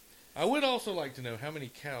 I would also like to know how many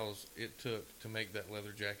cows it took to make that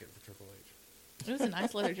leather jacket for Triple H. It was a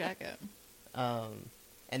nice leather jacket.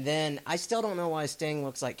 And then, I still don't know why Sting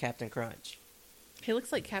looks like Captain Crunch. He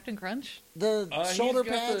looks like Captain Crunch. The He's shoulder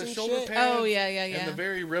got pads the and shoulder shit. pads Oh, yeah, yeah, yeah. And the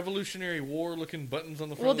very Revolutionary War looking buttons on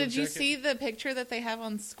the front Well, of the did you jacket. see the picture that they have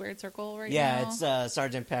on Squared Circle right Yeah, now? it's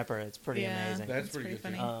Sergeant Pepper. It's pretty Yeah. amazing. That's It's pretty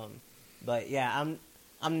pretty good, funny. too. But yeah,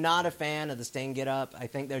 I'm not a fan of the Sting get up. I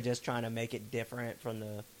think they're just trying to make it different from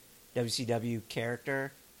the WCW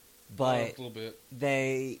character. a But little bit.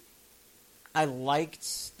 I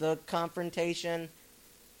liked the confrontation,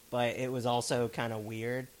 but it was also kind of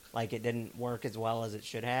weird. Like it didn't work as well as it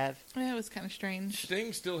should have. Yeah, it was kind of strange.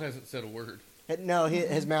 Sting still hasn't said a word. No,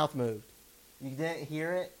 his mouth moved. You didn't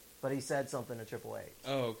hear it, but he said something to Triple H.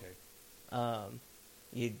 Oh, okay.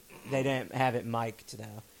 They didn't have it mic'd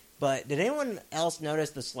though. But did anyone else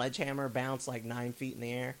notice the sledgehammer bounce like 9 feet in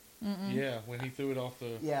the air? Yeah, when he threw it off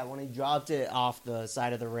the... Yeah, when he dropped it off the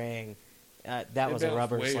side of the ring, that It was a bounced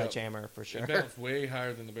rubber way up. sledgehammer for sure. It bounced way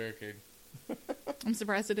higher than the barricade. I'm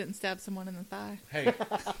surprised it didn't stab someone in the thigh. Hey,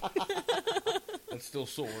 that's still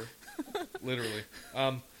sore, literally.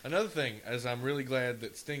 Another thing, as I'm really glad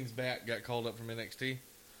that Sting's back got called up from NXT.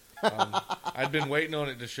 I'd been waiting on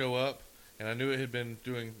it to show up, and I knew it had been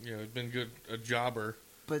doing, it'd been good, a jobber.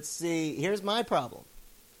 But see, here's my problem.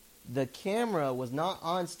 The camera was not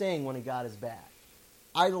on Sting when he got his back.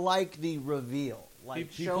 I like the reveal.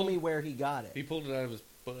 Like, He show pulled- me where he got it. He pulled it out of his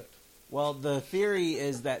butt. Well, the theory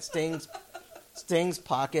is that Sting's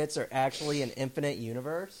pockets are actually an infinite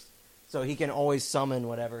universe, so he can always summon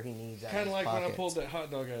whatever he needs out Kind of of his like when I pockets. pulled that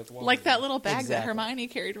hot dog out of the water. Like that little bag that Exactly. Hermione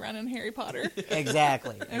carried around in Harry Potter.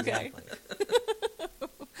 Exactly. Exactly.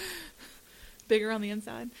 Bigger on the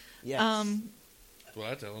inside. Yes. That's what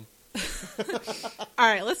I tell them. All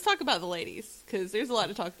right, let's talk about the ladies because there's a lot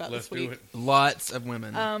to talk about Let's this week. do it. Lots of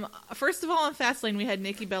women. First of all, on Fastlane, we had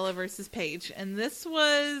Nikki Bella versus Paige, and this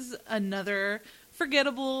was another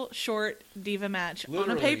forgettable short diva match on a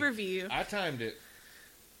Literally, pay-per-view. I timed it.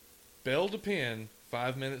 Bell to pin,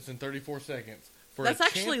 5 minutes and 34 seconds. For That's a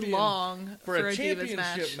actually champion- long for a Divas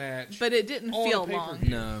championship match but it didn't on feel a long. pay-per-view.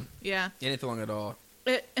 no, Yeah, it didn't feel long at all.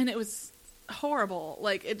 and it was horrible.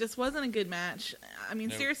 Like, it just wasn't a good match. I mean,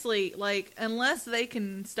 Nope. seriously, like, unless they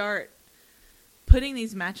can start putting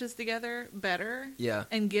these matches together better Yeah.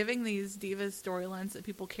 and giving these divas storylines that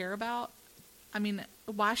people care about, I mean,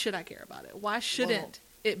 why should I care about it? Why shouldn't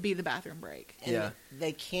it be the bathroom break? And Yeah.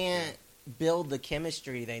 they can't build the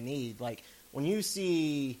chemistry they need. Like, when you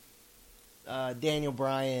see Daniel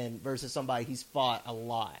Bryan versus somebody he's fought a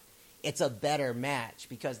lot, it's a better match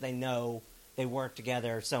because they know they work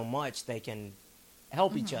together so much they can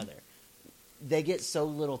help each other. They get so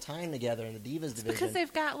little time together in the Divas division. Because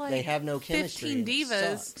they've got like they have no chemistry. 15 and it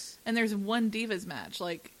divas, sucks. and there's one divas match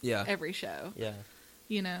like Yeah. every show. Yeah,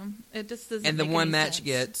 You know, it just doesn't. And the make one any match sense.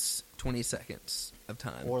 gets 20 seconds of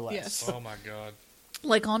time. or less. Yes. Oh my god!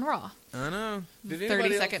 Like on Raw, I know. Did 30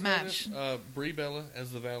 anybody second else match. notice, Brie Bella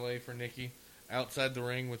as the valet for Nikki outside the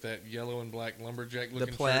ring with that yellow and black lumberjack The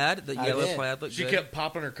looking plaid, the I yellow did. plaid looked She good. kept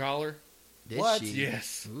popping her collar. Did What? she?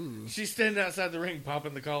 Yes. Ooh. She's standing outside the ring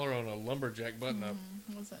popping the collar on a lumberjack button up.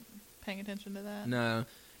 I wasn't paying attention to that. No.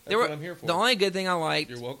 That's what I'm here for. The only good thing I liked,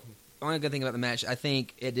 You're welcome. the only good thing about the match, I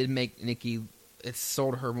think it did make Nikki, it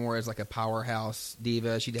sold her more as like a powerhouse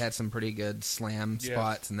diva. She'd had some pretty good slam Yes.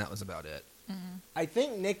 spots, and that was about it. I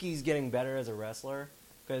think Nikki's getting better as a wrestler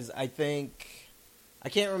because I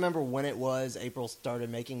can't remember when it was April started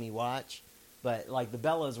making me watch, but like the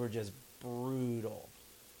Bellas were just brutal.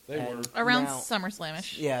 They And were. Around now-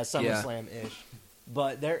 SummerSlam-ish. Yeah, SummerSlam ish.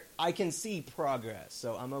 But I can see progress,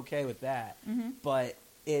 so I'm okay with that. Mm-hmm. But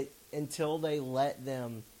until they let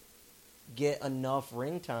them get enough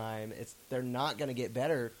ring time, they're not going to get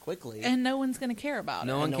better quickly. And no one's going to care about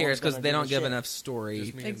No it. one no cares one's because gonna they give a don't give shit. enough story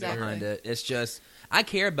Just me and Exactly. behind it. It's just, I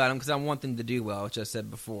care about them because I want them to do well, which I said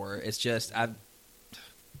before. It's just,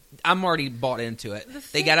 I'm already bought into it. The They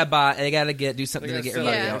thing- gotta do something They to get gotta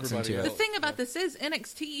everybody sell else everybody into The it. else. thing about this is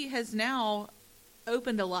NXT has now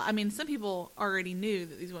opened a lot. I mean, some people already knew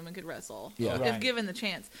that these women could wrestle Yeah. if Right. given the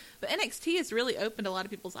chance. But NXT has really opened a lot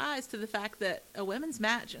of people's eyes to the fact that a women's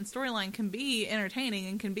match and storyline can be entertaining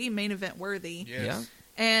and can be main event worthy. Yes. Yeah.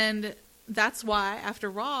 And that's why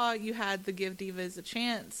after Raw, you had the Give Divas a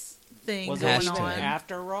Chance thing was going it even on.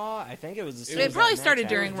 after Raw? I think it was. As soon It as probably that started match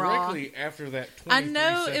during happened. Raw. Directly after that I know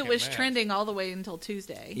 23-second it was match. trending all the way until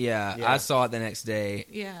Tuesday. Yeah, Yeah. I saw it the next day.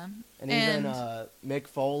 Yeah. And even Mick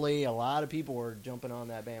Foley, a lot of people were jumping on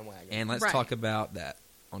that bandwagon. And let's Right. talk about that.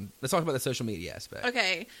 Let's talk about the social media aspect.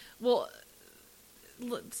 Okay, well,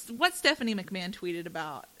 what Stephanie McMahon tweeted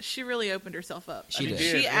about, she really opened herself up. She did.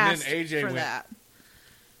 She And then asked AJ for went- that.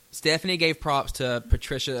 Stephanie gave props to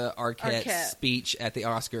Patricia Arquette's Arquette. speech at the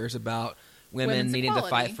Oscars about women Women's needing to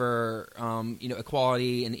equality. fight for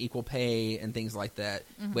equality and equal pay and things like that,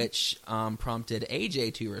 Mm-hmm. which prompted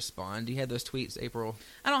AJ to respond. Do you have those tweets, April?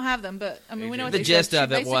 I don't have them, but I mean, we know what The they gist said. of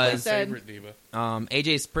She it basically was- said, Favorite diva.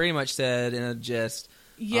 AJ's pretty much said in a gist,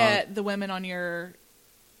 yet the women on your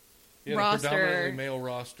Yeah, roster- the predominantly male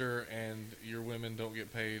roster, and your women don't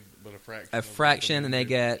get paid but a fraction. a of what fraction, the and men they do.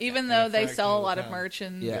 get, even And though a they fraction sell a of the lot of time. merch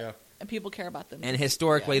and, Yeah. and people care about them. and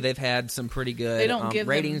historically Yeah. they've had some pretty good They don't give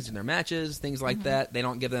ratings them- in their matches, things like that. They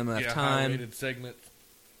don't give them enough Yeah, time. high-rated segments.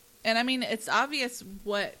 And I mean, it's obvious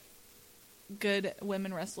what good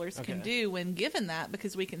women wrestlers can Okay. do when given that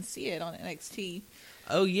because we can see it on NXT.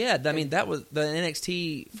 Oh yeah, I mean that was the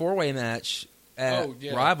NXT 4-way match at Oh,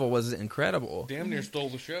 yeah. Rival was incredible. Damn near stole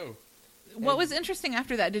the show. What was interesting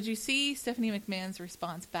after that? Did you see Stephanie McMahon's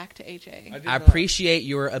response back to AJ? did I not. appreciate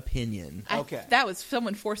your opinion. Okay. That was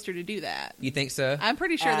someone forced her to do that. You think so? I'm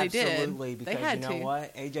pretty sure Absolutely, they did. because They had you know to.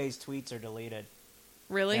 what? AJ's tweets are deleted.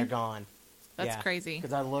 Really? They're gone. That's crazy.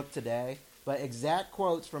 Because I looked today, but exact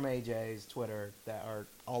quotes from AJ's Twitter that are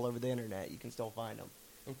all over the internet. You can still find them.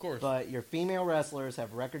 Of course. But your female wrestlers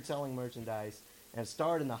have record-selling merchandise and have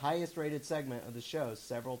starred in the highest-rated segment of the show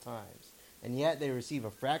several times. And yet they receive a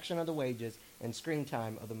fraction of the wages and screen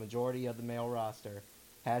time of the majority of the male roster.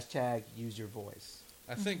 Hashtag use your voice.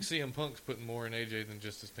 I think CM Punk's putting more in AJ than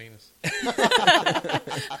just his penis.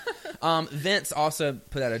 Vince also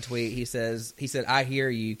put out a tweet. He said, "I hear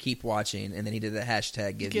you. Keep watching." And then he did the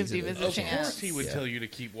hashtag Give Give Divas Divas a Of chance. course he would Yeah. tell you to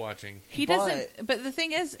keep watching. He But- doesn't. But the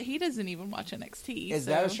thing is, he doesn't even watch NXT. Is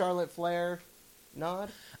so that a Charlotte Flair nod?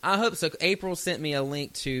 I hope so. April sent me a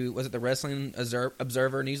link to, was it the Wrestling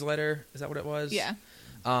Observer newsletter? Is that what it was? Yeah.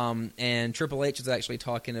 And Triple H is actually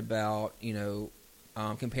talking about,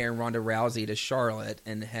 comparing Ronda Rousey to Charlotte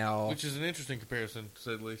and how... Which is an interesting comparison, to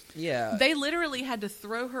say the least. Yeah. They literally had to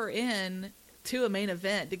throw her in to a main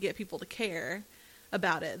event to get people to care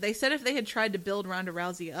about it. They said if they had tried to build Ronda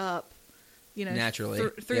Rousey up, naturally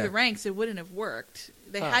through yeah. the ranks, it wouldn't have worked.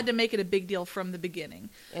 They had to make it a big deal from the beginning.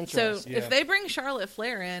 So Interesting. if they bring Charlotte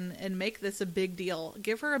Flair in and make this a big deal,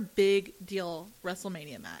 give her a big deal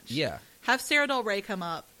WrestleMania match. Yeah. Have Sarah Del Rey come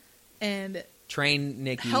up and Train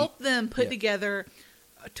Nikki. help them put together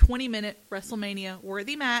a 20-minute WrestleMania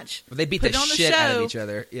worthy match. They beat put the it on shit out of show, each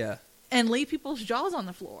other. Yeah. and leave people's jaws on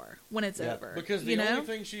the floor when it's Yeah. over. Because the only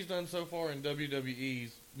thing she's done so far in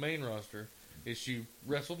WWE's main roster is she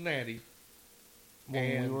wrestled Natty.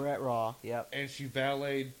 When we were at Raw, yep. And she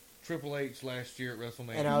valeted Triple H last year at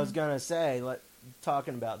WrestleMania. And I was going to say,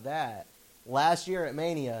 talking about that, last year at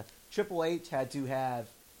Mania, Triple H had to have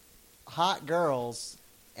hot girls,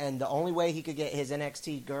 and the only way he could get his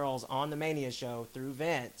NXT girls on the Mania show through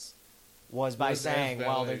Vince was by saying,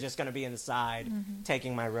 well, they're just going to be in the side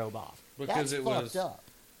taking my robe off. Because That's fucked up.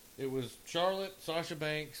 It was Charlotte, Sasha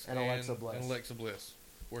Banks, and Alexa Bliss. And Alexa Bliss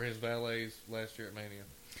were his valets last year at Mania.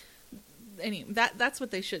 That's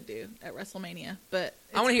what they should do at WrestleMania. But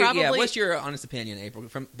I want to hear. Yeah, what's your honest opinion, April,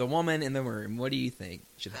 from the woman in the room? What do you think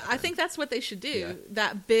should happen? I think that's what they should do. Yeah.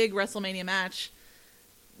 That big WrestleMania match.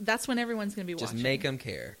 That's when everyone's going to be just watching. make them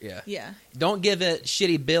care. Yeah. Yeah. Don't give it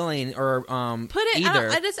shitty billing or put it. either.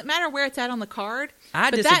 It doesn't matter where it's at on the card. I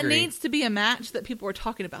but disagree. that needs to be a match that people are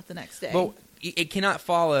talking about the next day. Well, it cannot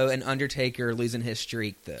follow an Undertaker losing his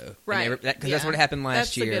streak, though. Right. Because that's what happened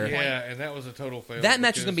last That's a good year. point. Yeah, and that was a total failure. That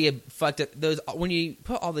match is going to be a fucked up. When you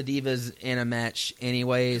put all the divas in a match,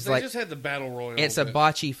 anyways, They like just had the battle royal. it's a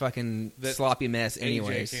botchy fucking that sloppy mess, AJ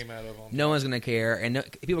anyways. came out of on No top. one's going to care, and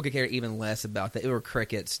people could care even less about that. It were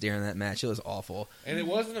crickets during that match. It was awful. And it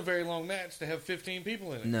wasn't a very long match to have 15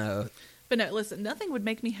 people in it. No, But no, listen, nothing would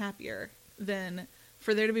make me happier than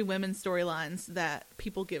for there to be women's storylines that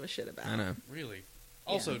people give a shit about. I know. Really.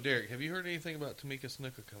 Also, Derek, have you heard anything about Tamika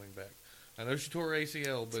Snuka coming back? I know she tore her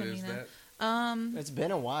ACL, but is Tamina. that... It's been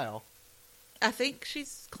a while. I think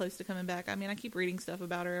she's close to coming back. I mean, I keep reading stuff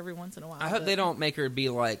about her every once in a while. I hope but- they don't make her be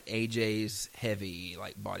like AJ's heavy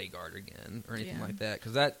like bodyguard again or anything Yeah. like that,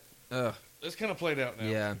 because that, It's kind of played out now.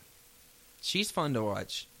 yeah, she's fun to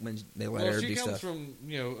watch when they let Well, her she do comes stuff. from,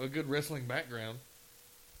 a good wrestling background.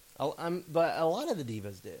 But a lot of the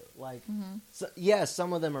divas do. Like,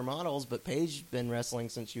 some of them are models, but Paige's been wrestling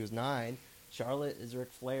since she was 9. Charlotte is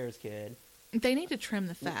Ric Flair's kid. They need to trim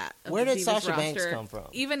the fat. Of Where the did Divas Sasha roster. Banks come from?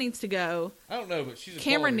 Eva needs to go. I don't know, but she's a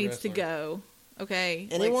Cameron quality needs to wrestler. go. Okay,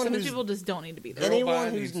 Anyone some of who's- these people just don't need to be there. Girl Anyone bye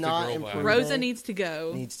who's needs to not girl bye. improving Rosa needs to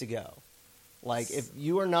go. needs to go. Like, if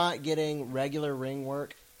you are not getting regular ring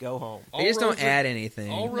work, go home. They just don't Rosa- add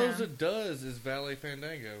anything. All No. Rosa does is valet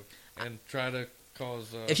Fandango and try to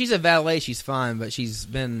cause... If she's a valet, she's fine, but she's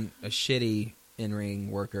been a shitty in-ring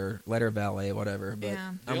worker. Let her valet, whatever. But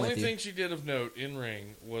Yeah. the I'm only with you. thing she did of note in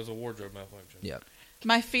ring was a wardrobe malfunction. Yeah.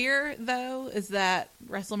 My fear, though, is that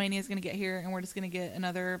WrestleMania is going to get here and we're just going to get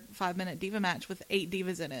another 5-minute diva match with 8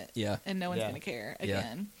 divas in it. Yeah. And no one's Yeah. going to care Yeah.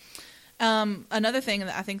 again. Another thing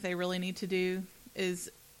that I think they really need to do is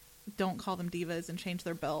don't call them divas and change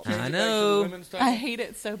their belt. I Change it back to know. the women's title. I hate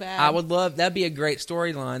it so bad. I would love that'd be a great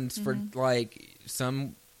storyline for like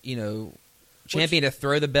some champion to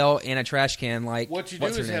throw the belt in a trash can. Like What you do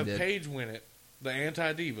what's her is name have did. Paige win it, the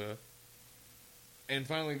anti-diva, and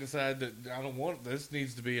finally decide that I don't want this.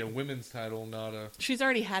 Needs to be a women's title, not a... She's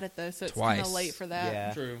already had it, though, so it's Twice. kind of late for that.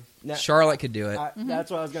 Yeah. True. Now, Charlotte could do it. That's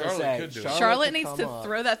what I was going to Charlotte say. could do it. Charlotte could needs come to up.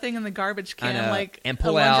 throw that thing in the garbage I can know. like And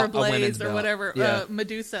pull Alundra out a Blaze women's or belt. whatever, Yeah.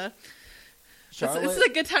 Medusa. This Charlotte, is a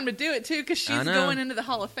good time to do it, too, because I she's know. going into the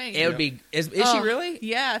Hall of Fame. It would be. Is she Oh, really?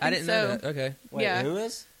 Yeah, I think didn't so. know that. Okay. wait, yeah. who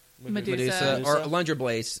is? Medusa. Medusa or Alundra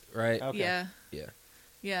Blaze, right? Okay. Yeah. Yeah.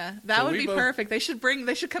 Yeah, that So would we be both- perfect. They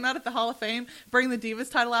should come out at the Hall of Fame, bring the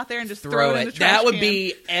Divas title out there, and just throw it in the trash That would can.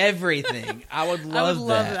 be everything. I would I would love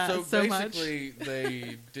love that. that. So so much. basically,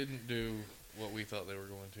 they didn't do what we thought they were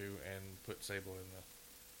going to and put Sable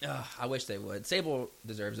in the... Ugh, I wish they would. Sable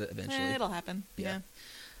deserves it eventually. It'll happen. Yeah.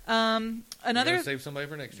 Yeah. You Another gotta save somebody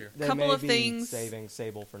for next year. They couple may of be things- saving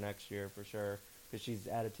Sable for next year for sure because she's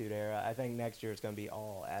Attitude Era. I think next year it's going to be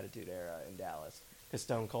all Attitude Era in Dallas because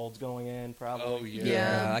Stone Cold's going in probably. Oh, yeah.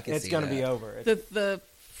 Yeah. I can It's see going to that. be over. It's- the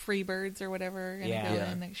Freebirds or whatever are gonna Yeah. go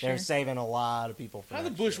Yeah. in next They're year. saving a lot of people for How the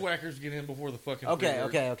next year. Bushwhackers get in before the fucking... Okay,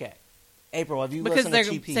 Freebirds? okay. April, have you Because listened they're to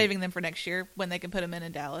Cheap Heat? saving them for next year when they can put them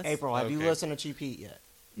in Dallas. April, have you Okay. listened to Cheap Heat yet?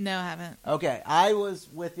 No, I haven't. Okay, I was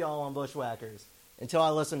with y'all on Bushwhackers until I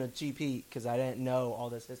listened to Cheap Heat because I didn't know all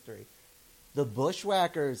this history. The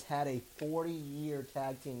Bushwhackers had a 40-year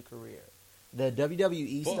tag team career. The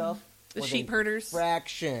WWE stuff The was Sheep a Herders.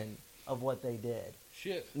 fraction of what they did.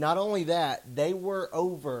 Shit. Not only that, they were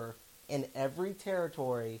over in every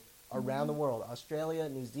territory around the world. Australia,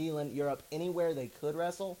 New Zealand, Europe, anywhere they could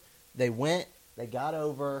wrestle. They went, they got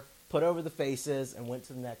over, put over the faces, and went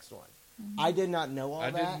to the next one. I did not know all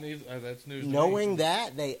I that. didn't either. That's news to me. Knowing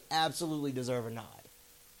that, they absolutely deserve a nod.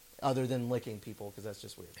 Other than licking people, because that's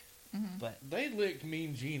just weird. But They licked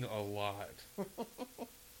Mean Gene a lot.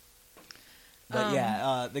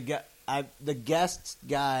 the guest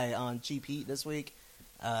guy on Cheap Heat this week,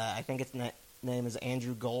 I think its name is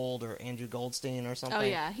Andrew Gold or Andrew Goldstein or something. Oh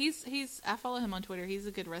yeah, he's. I follow him on Twitter. He's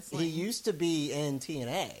a good wrestler. He used to be in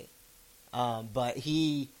TNA, but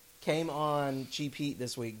he came on Cheap Heat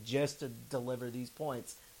this week just to deliver these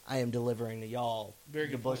points I am delivering to y'all. Very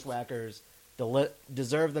The good points. Bushwhackers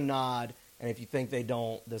deserve the nod, and if you think they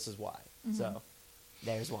don't, this is why. So,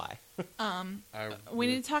 there's why. We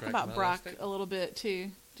need to talk retract about my Brock last statement. a little bit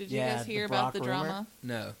too. Did you Yeah, guys hear the about Brock the rumor? drama?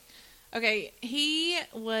 No. Okay, he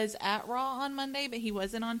was at Raw on Monday, but he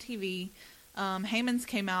wasn't on TV. Heyman's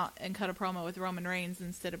came out and cut a promo with Roman Reigns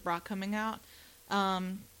instead of Brock coming out.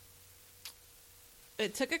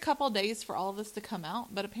 It took a couple days for all of this to come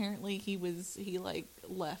out, but apparently he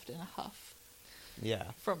left in a huff Yeah.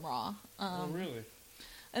 from Raw. Oh, really?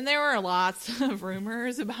 And there were lots of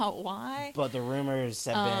rumors about why. But the rumors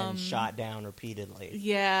have been shot down repeatedly.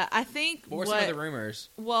 Yeah, I think What were some of the rumors?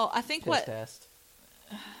 Well, I think Piss test.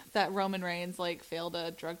 that Roman Reigns failed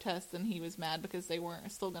a drug test and he was mad because they weren't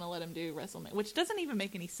still going to let him do WrestleMania, which doesn't even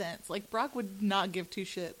make any sense. Like Brock would not give two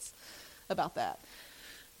shits about that.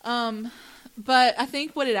 But I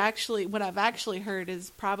think what I've actually heard is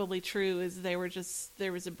probably true is there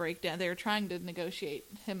was a breakdown. They were trying to negotiate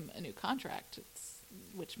him a new contract,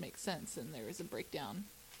 which makes sense, and there was a breakdown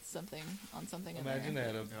on something Imagine in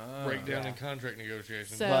there. that, a breakdown yeah. in contract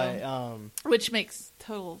negotiations. So- But Which makes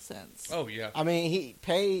total sense. Oh, yeah. I mean, he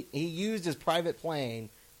used his private plane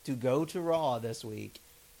to go to Raw this week,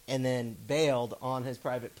 and then bailed on his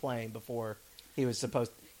private plane before he was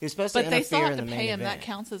supposed. He was supposed But to they still interfere have in to the pay main him. event, That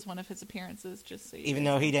counts as one of his appearances, just so you even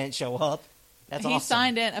know. though he didn't show up. That's He awesome.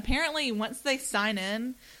 signed in. Apparently, once they sign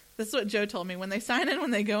in, this is what Joe told me. When they sign in, when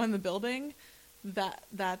they go in the building,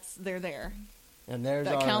 they're there. And there's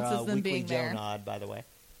that our counts as them weekly being Joe there. nod, by the way.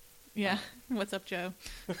 Yeah. What's up, Joe?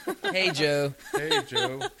 Hey, Joe. Hey,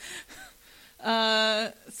 Joe.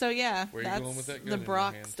 So yeah, Where you that's going with that gun the in your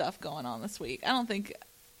Brock hand? stuff going on this week. I don't think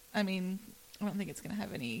it's going to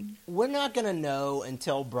have any. We're not gonna know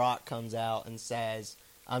until Brock comes out and says,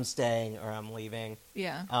 "I'm staying" or "I'm leaving."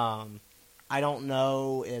 Yeah. I don't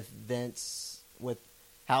know if Vince, with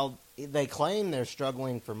how they claim they're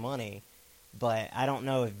struggling for money, but I don't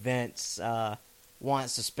know if Vince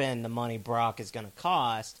wants to spend the money Brock is going to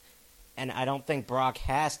cost, and I don't think Brock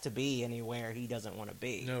has to be anywhere he doesn't want to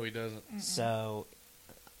be. No, he doesn't. So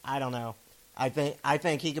I don't know. I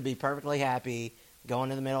think he could be perfectly happy going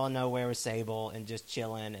to the middle of nowhere with Sable and just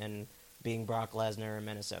chilling and being Brock Lesnar in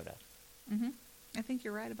Minnesota. Mm-hmm. I think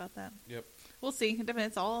you're right about that. Yep. We'll see.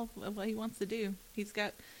 It's all what he wants to do. He's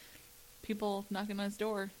got people knocking on his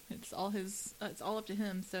door. It's all up to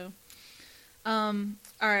him. So, all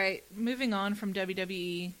right. Moving on from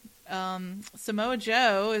WWE, Samoa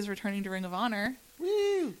Joe is returning to Ring of Honor.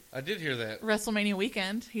 Woo! I did hear that. WrestleMania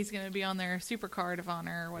weekend. He's going to be on their Super Card of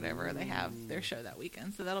Honor or whatever they have their show that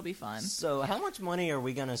weekend. So that'll be fun. So how much money are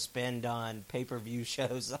we going to spend on pay-per-view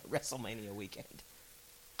shows on WrestleMania weekend?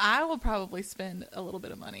 I will probably spend a little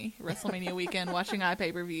bit of money WrestleMania weekend watching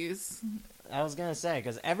pay-per-views. I was going to say,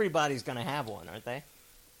 because everybody's going to have one, aren't they?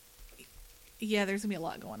 Yeah, there's going to be a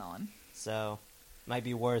lot going on. So might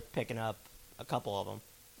be worth picking up a couple of them,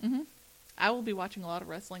 Mm-hmm. I will be watching a lot of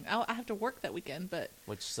wrestling. I have to work that weekend, but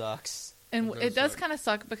which sucks. and It it does does suck. kind of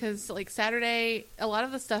suck because Saturday, a lot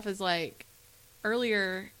of the stuff is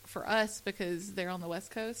earlier for us because they're on the West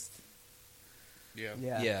Coast. Yeah.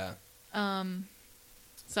 Yeah.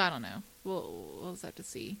 So I don't know. We'll just have to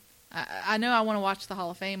see. I know I want to watch the Hall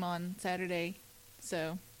of Fame on Saturday,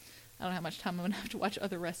 so I don't know how much time I'm going to have to watch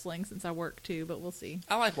other wrestling since I work too, but we'll see.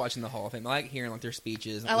 I like watching the Hall of Fame. I like hearing their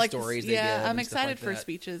speeches and I like the stories to, they give. I'm and stuff excited like for that.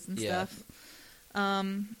 speeches and Yeah. stuff.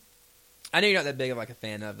 I know you're not that big of a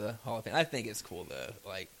fan of the Hall of Fame. I think it's cool though.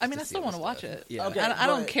 I mean, to I see still all want the to watch stuff. it. Yeah. Okay. I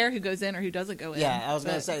don't but- care who goes in or who doesn't go in. Yeah, I was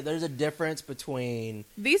going to but say, there's a difference between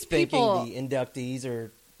these thinking people. the inductees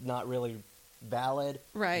are not really valid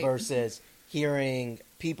Right. versus hearing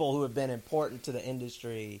people who have been important to the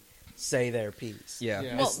industry say their piece. Yeah.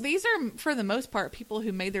 Yeah. Well, these are, for the most part, people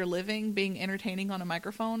who made their living being entertaining on a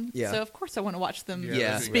microphone. Yeah. So, of course, I want to watch them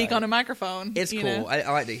Yeah. speak Right. on a microphone. It's you cool. know? I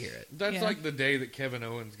like to hear it. That's Yeah. like the day that Kevin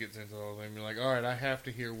Owens gets into all of them. You're like, all right, I have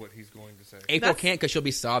to hear what he's going to say. April That's- can't because she'll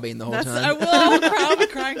be sobbing the whole I time. will. I'll be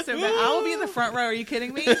crying so bad. I will be in the front row. Are you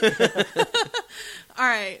kidding me? All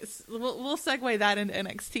right. We'll segue that into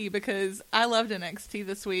NXT because I loved NXT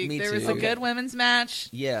this week. Me There was too. a good women's match.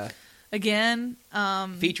 Yeah. Again.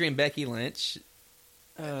 Featuring Becky Lynch.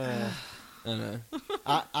 I don't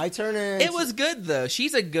know. I turn in. It was good though.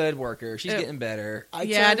 She's a good worker. She's getting better. I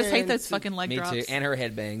turn just hate those into- fucking leg Me drops. too. And her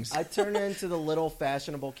headbangs. I turn into the little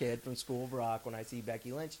fashionable kid from School of Rock when I see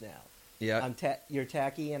Becky Lynch now. Yeah. You're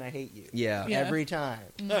tacky and I hate you. Yeah. Yeah. Every time.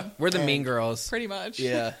 We're the And- mean girls. Pretty much.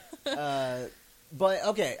 Yeah. But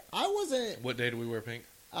okay, I What day do we wear pink?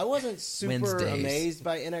 wasn't super Wednesdays. amazed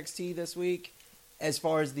by NXT this week as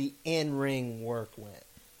far as the in-ring work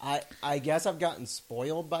went. I guess I've gotten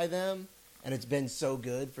spoiled by them, and it's been so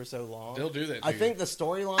good for so long. They'll do that to I you. think the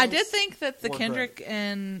storyline. I did think that the were Kendrick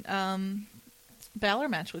and Balor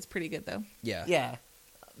match was pretty good, though. Yeah. Yeah,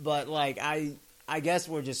 but like I guess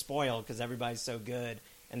we're just spoiled because everybody's so good,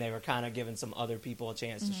 and they were kind of giving some other people a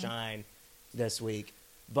chance to shine this week.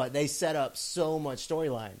 But they set up so much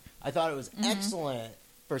storyline. I thought it was excellent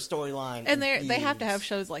for storyline, And they have to feuds. have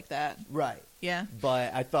shows like that. right. Yeah.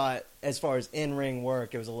 But I thought, as far as in-ring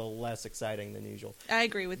work, it was a little less exciting than usual. I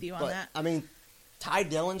agree with you on But that. I mean, Ty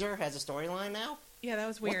Dillinger has a storyline now. Yeah, that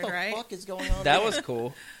was weird, what the right? fuck is going on? That there? was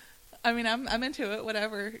cool. I mean, I'm into it,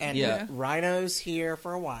 whatever. And Yeah. Rhino's here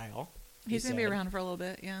for a while. He's he going to be said. around for a little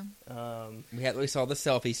bit, yeah. We saw the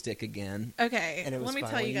selfie stick again. Okay, And it was let me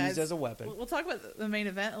tell finally you guys. used as a weapon. We'll talk about the main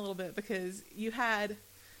event a little bit because you had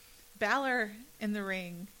Balor in the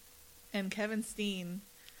ring and Kevin Steen.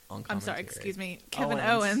 On I'm sorry, commentary. excuse me, Kevin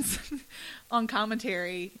Owens. Owens on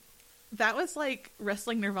commentary. That was like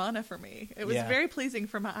wrestling nirvana for me. It was Yeah. very pleasing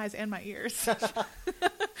for my eyes and my ears. I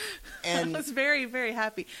And was very, very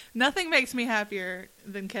happy. Nothing makes me happier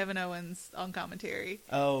than Kevin Owens on commentary.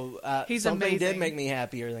 he's He's something did amazing. make me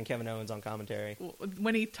happier than Kevin Owens on commentary.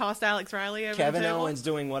 When he tossed Alex Riley over Kevin the table. Owens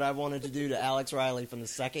doing what I wanted to do to Alex Riley from the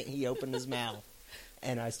second he opened his mouth,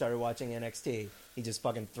 and I started watching NXT. He just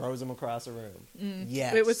fucking throws him across the room.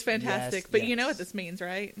 Yes, It was fantastic. yes, But you know yes. what this means,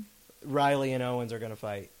 right? Riley and Owens are going to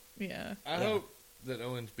fight. Yeah. I hope that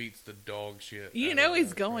Owens beats the dog shit. You out know of he's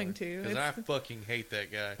Alex going Riley. to. 'Cause It's- I fucking hate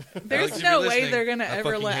that guy. There's Alex, if no you're way listening, they're going to I ever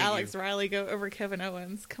fucking let hate Alex you. Riley go over Kevin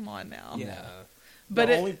Owens. Come on now. Yeah. But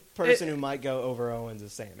the it- only person who might go over Owens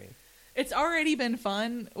is Sammy. It's already been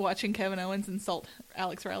fun watching Kevin Owens insult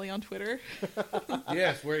Alex Riley on Twitter.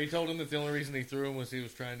 Yes, where he told him that the only reason he threw him was he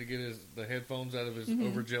was trying to get the headphones out of his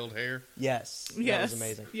over-gelled hair. Yes, that Yes. was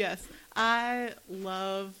amazing. Yes. I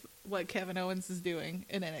love what Kevin Owens is doing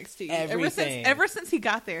in NXT. Everything. Ever since he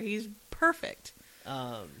got there, he's perfect.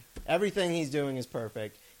 Everything he's doing is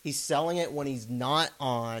perfect. He's selling it when he's not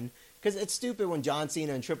on. Because it's stupid when John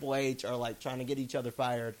Cena and Triple H are like trying to get each other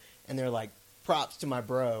fired, and they're like, "Props to my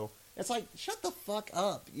bro." It's like, shut the fuck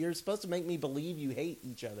up. You're supposed to make me believe you hate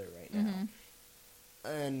each other right now.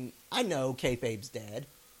 And I know kayfabe's dead,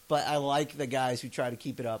 but I like the guys who try to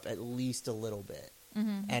keep it up at least a little bit.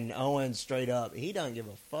 And Owens, straight up, he doesn't give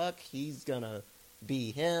a fuck. He's gonna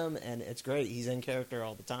be him, and it's great. He's in character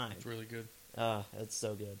all the time. It's really good. It's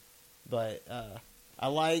so good. But I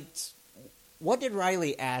liked. What did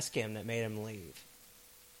Riley ask him that made him leave?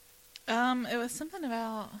 It was something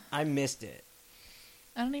about, I missed it.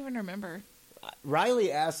 I don't even remember.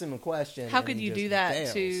 Riley asked him a question. How and could he you just do that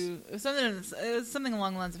bails. to it was something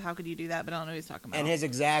along the lines of how could you do that, but I don't know what he's talking about. And his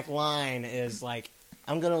exact line is like,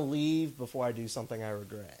 "I'm gonna leave before I do something I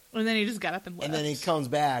regret." And then he just got up and left. And then he comes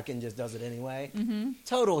back and just does it anyway.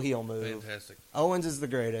 Total heel move. Fantastic. Owens is the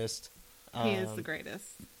greatest. He is the greatest.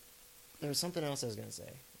 There was something else I was gonna say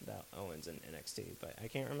about Owens and NXT, but I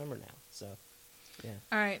can't remember now. So, yeah.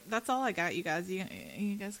 All right, that's all I got, you guys. You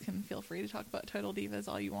guys can feel free to talk about Total Divas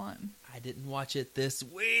all you want. I didn't watch it this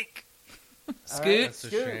week. All Scoot, right. That's a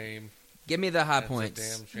Scoot. shame. give me the high That's points.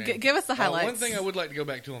 a damn shame. Give us the highlights. One thing I would like to go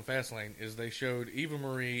back to on Fastlane is they showed Eva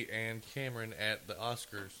Marie and Cameron at the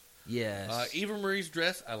Oscars. Yes. Eva Marie's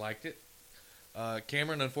dress, I liked it.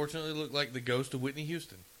 Cameron unfortunately looked like the ghost of Whitney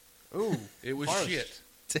Houston. Ooh, It was harsh. shit.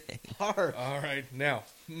 Dang. Hard. All right, now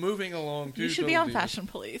moving along to You should be Total on Divas. Fashion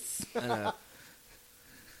Police. I know.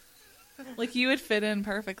 Like, you would fit in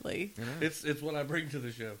perfectly. It's what I bring to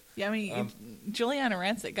the show. Yeah, I mean, Juliana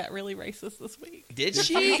Rancic got really racist this week. Did Did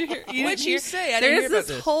she? you hear- you What'd didn't she hear- say? I didn't hear There's about this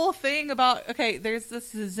this. whole thing about, okay, there's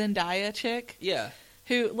this Zendaya chick Yeah.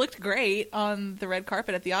 who looked great on the red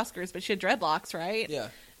carpet at the Oscars, but she had dreadlocks, right? Yeah.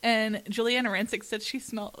 And Juliana Rancic said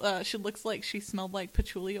she looks like she smelled like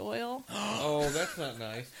patchouli oil. Oh, that's not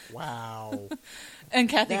nice. Wow. And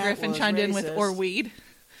Kathy That Griffin was chimed in with racist. or weed.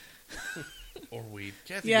 Or weed.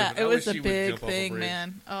 Kathy Yeah, Griffin, it I was wish a she would big jump off a thing, bridge.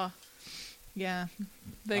 man. Oh, yeah,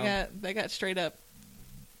 they got straight up.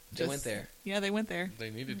 They went there. Yeah, they went there. They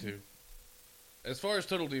needed to. As far as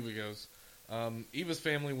Total Diva goes, Eva's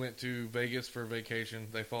family went to Vegas for vacation.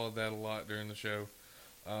 They followed that a lot during the show.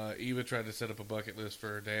 Eva tried to set up a bucket list for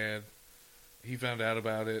her dad. He found out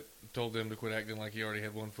about it, told them to quit acting like he already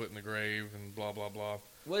had one foot in the grave, and blah, blah, blah.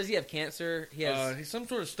 What does he have? Cancer? He has. He's some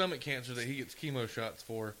sort of stomach cancer that he gets chemo shots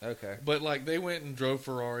for. Okay. But, like, they went and drove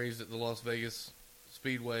Ferraris at the Las Vegas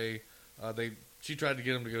Speedway. She tried to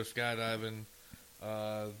get him to go skydiving.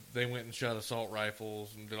 They went and shot assault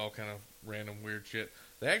rifles and did all kind of random weird shit.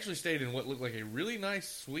 They actually stayed in what looked like a really nice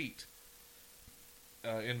suite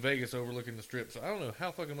in Vegas overlooking the strip. So I don't know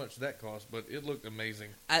how fucking much that cost, but it looked amazing.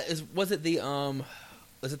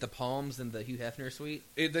 Was it the Palms and the Hugh Hefner suite?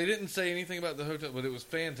 They didn't say anything about the hotel, but it was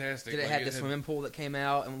fantastic. Did it Like, have the swimming pool that came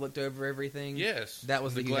out and looked over everything? Yes. That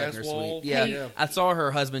was the Hugh glass Hefner wall. suite. Yeah, Hey. I saw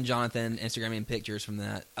her husband Jonathan Instagramming pictures from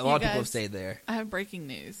that. A lot of people have guys- stayed there. I have breaking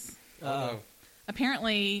news. Oh,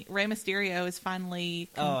 Apparently, Rey Mysterio is finally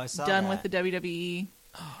I saw done that. with the WWE.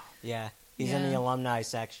 Yeah, he's in Yeah. the alumni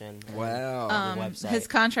section. Wow. the website. His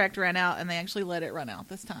contract ran out, and they actually let it run out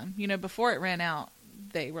this time. You know, before it ran out,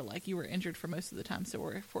 they were like, "You were injured for most of the time, so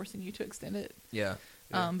we're forcing you to extend it." Yeah.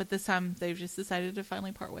 Yeah. But this time, they've just decided to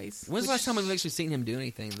finally part ways. When's the which- last time we've actually seen him do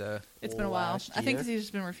anything, though? It's been a while. Last I think year? 'cause he's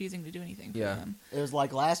just been refusing to do anything for Yeah. them. It was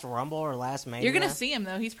like last Rumble or last Mania. You're going to see him,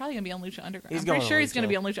 though. He's probably going to be on Lucha Underground. He's I'm going pretty on sure he's going to Lucha.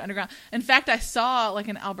 be on Lucha Underground. In fact, I saw like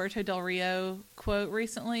an Alberto Del Rio quote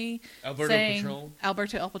recently Alberto saying Patron?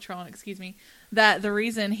 Alberto El Patron, excuse me, that the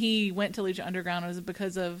reason he went to Lucha Underground was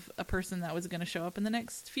because of a person that was going to show up in the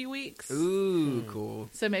next few weeks. Ooh, cool.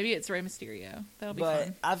 So maybe it's Rey Mysterio. That'll be But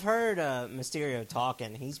fun. I've heard Mysterio talking.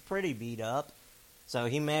 He's pretty beat up, so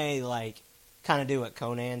he may like kind of do what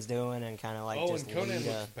Conan's doing and kind of like oh, just and Conan lead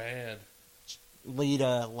looks bad.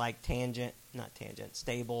 a like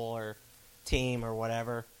stable or team or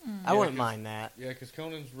whatever. Hmm. I Yeah, wouldn't 'cause- mind that. Yeah, because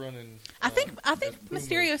Conan's running. I think as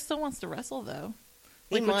Mysterio still wants to wrestle though,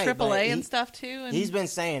 He like with might, AAA but and stuff too. And He's been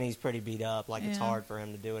saying he's pretty beat up. Like it's Yeah. hard for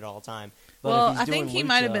him to do it all the time. But well, if he's I think doing he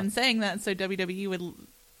might have Lucha- been saying that so WWE would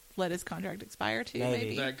let his contract expire too. Maybe.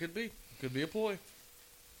 Maybe. That could be a ploy.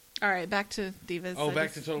 All right, back to Divas. Oh, I back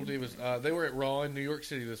to just- Total Divas. They were at Raw in New York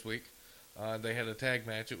City this week. They had a tag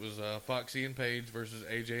match. It was Foxy and Paige versus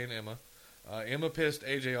AJ and Emma. Emma pissed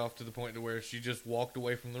AJ off to the point to where she just walked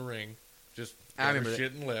away from the ring, just I got her remember that.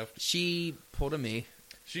 shit and left. She pulled a me.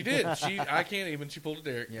 She did. I can't even. She pulled a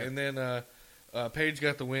Derrick, Yep. and then Paige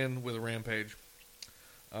got the win with a rampage.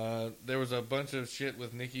 There was a bunch of shit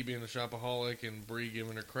with Nikki being a shopaholic and Brie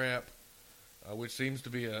giving her crap, which seems to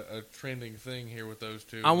be a trending thing here with those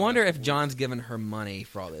two. I wonder if John's giving her money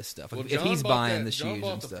for all this stuff. Well, if John he's bought buying that- the John shoes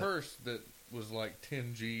bought and the stuff. purse that was like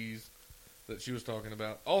 10 G's that she was talking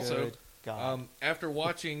about. Also, Good God. after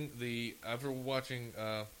watching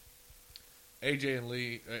AJ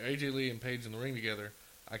Lee and Paige in the ring together,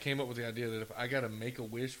 I came up with the idea that if I got to make a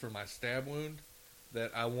wish for my stab wound,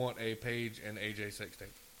 that I want a Paige and AJ sex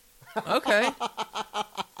tape. Okay.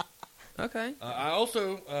 Okay. I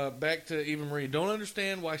also, back to Eva Marie, don't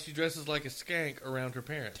understand why she dresses like a skank around her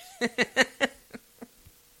parents.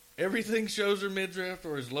 Everything shows her midriff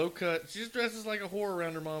or is low cut. She just dresses like a whore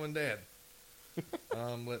around her mom and dad.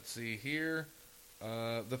 Let's see here.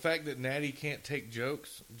 The fact that Natty can't take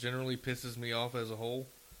jokes generally pisses me off as a whole.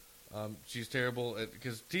 She's terrible at,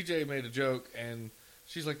 because TJ made a joke and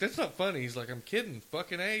she's like, "That's not funny." He's like, "I'm kidding.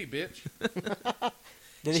 Fucking A, bitch."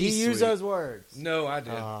 Did he She's use sweet. those words? No, I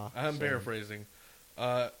did. Ah, I'm shame. paraphrasing.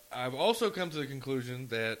 I've also come to the conclusion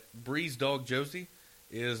that Bree's dog Josie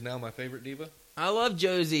is now my favorite diva. I love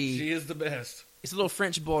Josie. She is the best. It's a little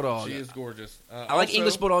French bulldog. She is gorgeous. I like also,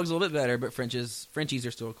 English bulldogs a little bit better, but Frenchies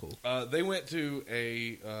are still cool. They went to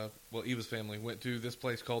Eva's family went to this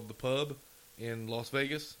place called The Pub in Las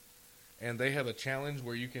Vegas, and they have a challenge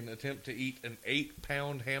where you can attempt to eat an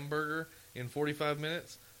 8-pound hamburger in 45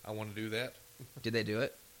 minutes. I want to do that. Did they do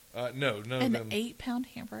it? No, none of An them. 8-pound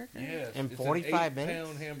hamburger. Yes, In it's 45 an minutes?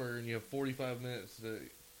 8-pound hamburger, and you have 45 minutes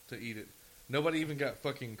to eat it. Nobody even got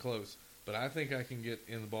fucking close, but I think I can get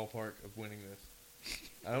in the ballpark of winning this.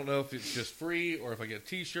 I don't know if it's just free or if I get a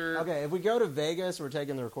T-shirt. Okay, if we go to Vegas, we're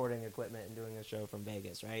taking the recording equipment and doing a show from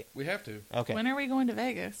Vegas, right? We have to. Okay. When are we going to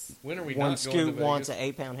Vegas? When are we One not going to scoop Vegas? wants an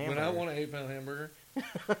 8-pound hamburger. When I want an 8-pound hamburger,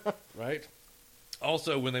 right?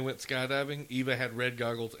 Also, when they went skydiving, Eva had red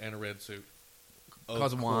goggles and a red suit. Of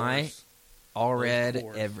 'Cause why? course. All Of red,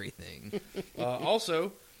 course. everything.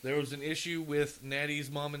 Also, there was an issue with Natty's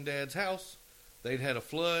mom and dad's house. They'd had a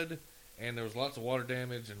flood, and there was lots of water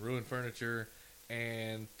damage and ruined furniture.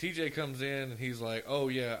 And TJ comes in, and he's like, oh,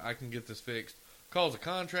 yeah, I can get this fixed. Calls a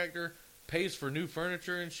contractor, pays for new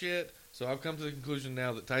furniture and shit. So I've come to the conclusion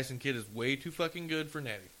now that Tyson Kidd is way too fucking good for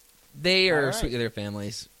Natty. They are All sweet right. to their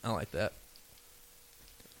families. I like that.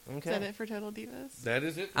 Is that it for Total Divas? That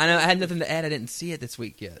is it. I know I had nothing to add. I didn't see it this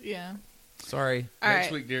week yet. Yeah. Sorry. All Next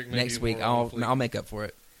right. week, Derek. May Next be week, more on I'll fleek. make up for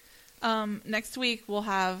it. Next week we'll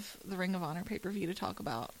have the Ring of Honor pay-per-view to talk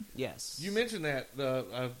about. Yes. You mentioned that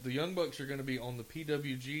the Young Bucks are going to be on the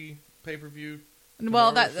PWG pay-per-view.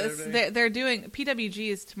 Well, Tomorrow, that's Saturday? they're doing PWG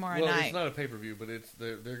is tomorrow Well, night. it's not a pay-per-view, but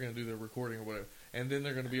they're going to do their recording or whatever, and then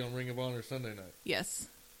they're going to be on Ring of Honor Sunday night. Yes,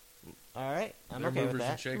 All right. I'm They're okay with movers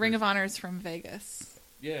and that. shakers. Ring of Honor is from Vegas.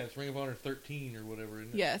 Yeah, it's Ring of Honor 13 or whatever,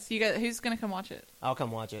 isn't it? Yes, you got. Who's gonna come watch it? I'll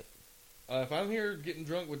come watch it. If I'm here getting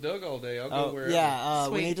drunk with Doug all day, I'll go Oh, wherever. yeah.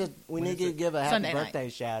 We Sweet. need to Wednesday. give a happy Sunday night. birthday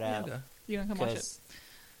shout out. Okay. You gonna come watch it? Because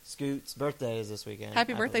Scoot's birthday is this weekend.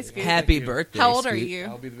 Happy I birthday, believe. Scoot. Happy you. birthday. How old are Scoot. you?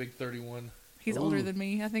 I'll be the big 31. He's Ooh. older than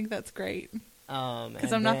me. I think that's great And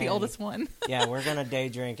because I'm not the then- oldest one. Yeah, we're gonna day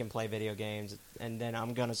drink and play video games, and then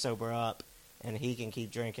I'm gonna sober up, and he can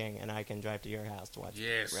keep drinking, and I can drive to your house to watch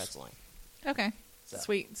Yes. wrestling. Okay, So.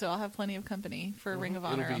 sweet. So I'll have plenty of company for Ring of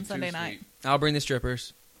It'll Honor be on too Sunday sweet. night. I'll bring the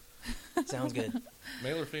strippers. Sounds good.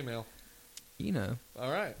 Male or female? You know,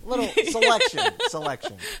 All right. Little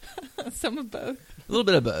selection. Some of both. a little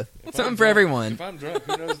bit of both. If Something I'm for drunk- everyone. If I'm drunk,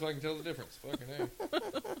 who knows if I can tell the difference? Fucking hell.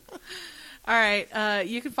 All right.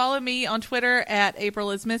 You can follow me on Twitter at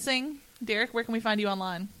April is Missing. Derek, where can we find you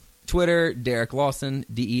online? Twitter, Derrick Lawson,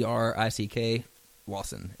 DERICK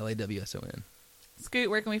Lawson, LAWSON. Scoot,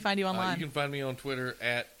 where can we find you online? You can find me on Twitter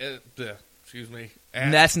at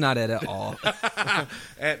That's not it at all.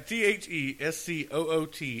 at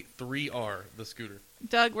THESCOOT 3R, the scooter.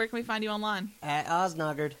 Doug, where can we find you online? At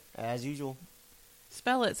Osnogard, as usual.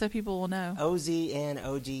 Spell it so people will know.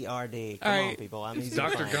 OZNOGRD. Come All on, right. people. I'm easy to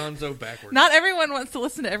Dr. find. Gonzo backwards. Not everyone wants to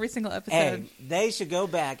listen to every single episode. Hey, they should go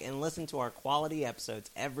back and listen to our quality episodes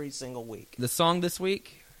every single week. The song this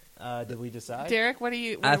week, Did we decide? Derek, what are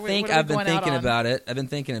you? What I are we- think what are we I've been going out thinking on? about it. I've been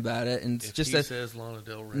thinking about it, and it's If just he a, says Lana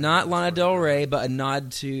Del Rey. not I Lana swear Del to Rey, God. but a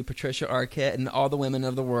nod to Patricia Arquette and all the women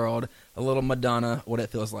of the world. A little Madonna, what it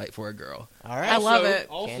feels like for a girl. All right. I love it.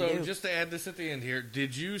 Can Also, do. just to add this at the end here,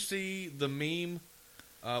 did you see the meme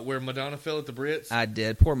where Madonna fell at the Brits? I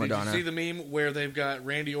did. Poor Did Madonna. you see the meme where they've got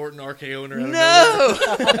Randy Orton RKO'ing her? Out of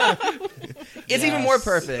nowhere? No! It's even Yes. more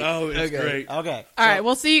perfect. Oh, it's Okay. great. Okay. All right,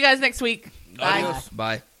 we'll see you guys next week. Bye. Adios.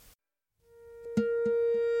 Bye.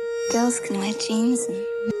 Girls can wear jeans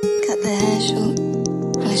and cut their hair short,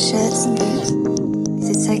 wear shirts and boots, 'cause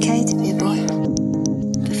it's okay to be a boy.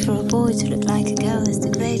 But for a boy to look like a girl is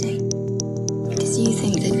degrading, because you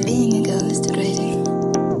think that being a girl is degrading.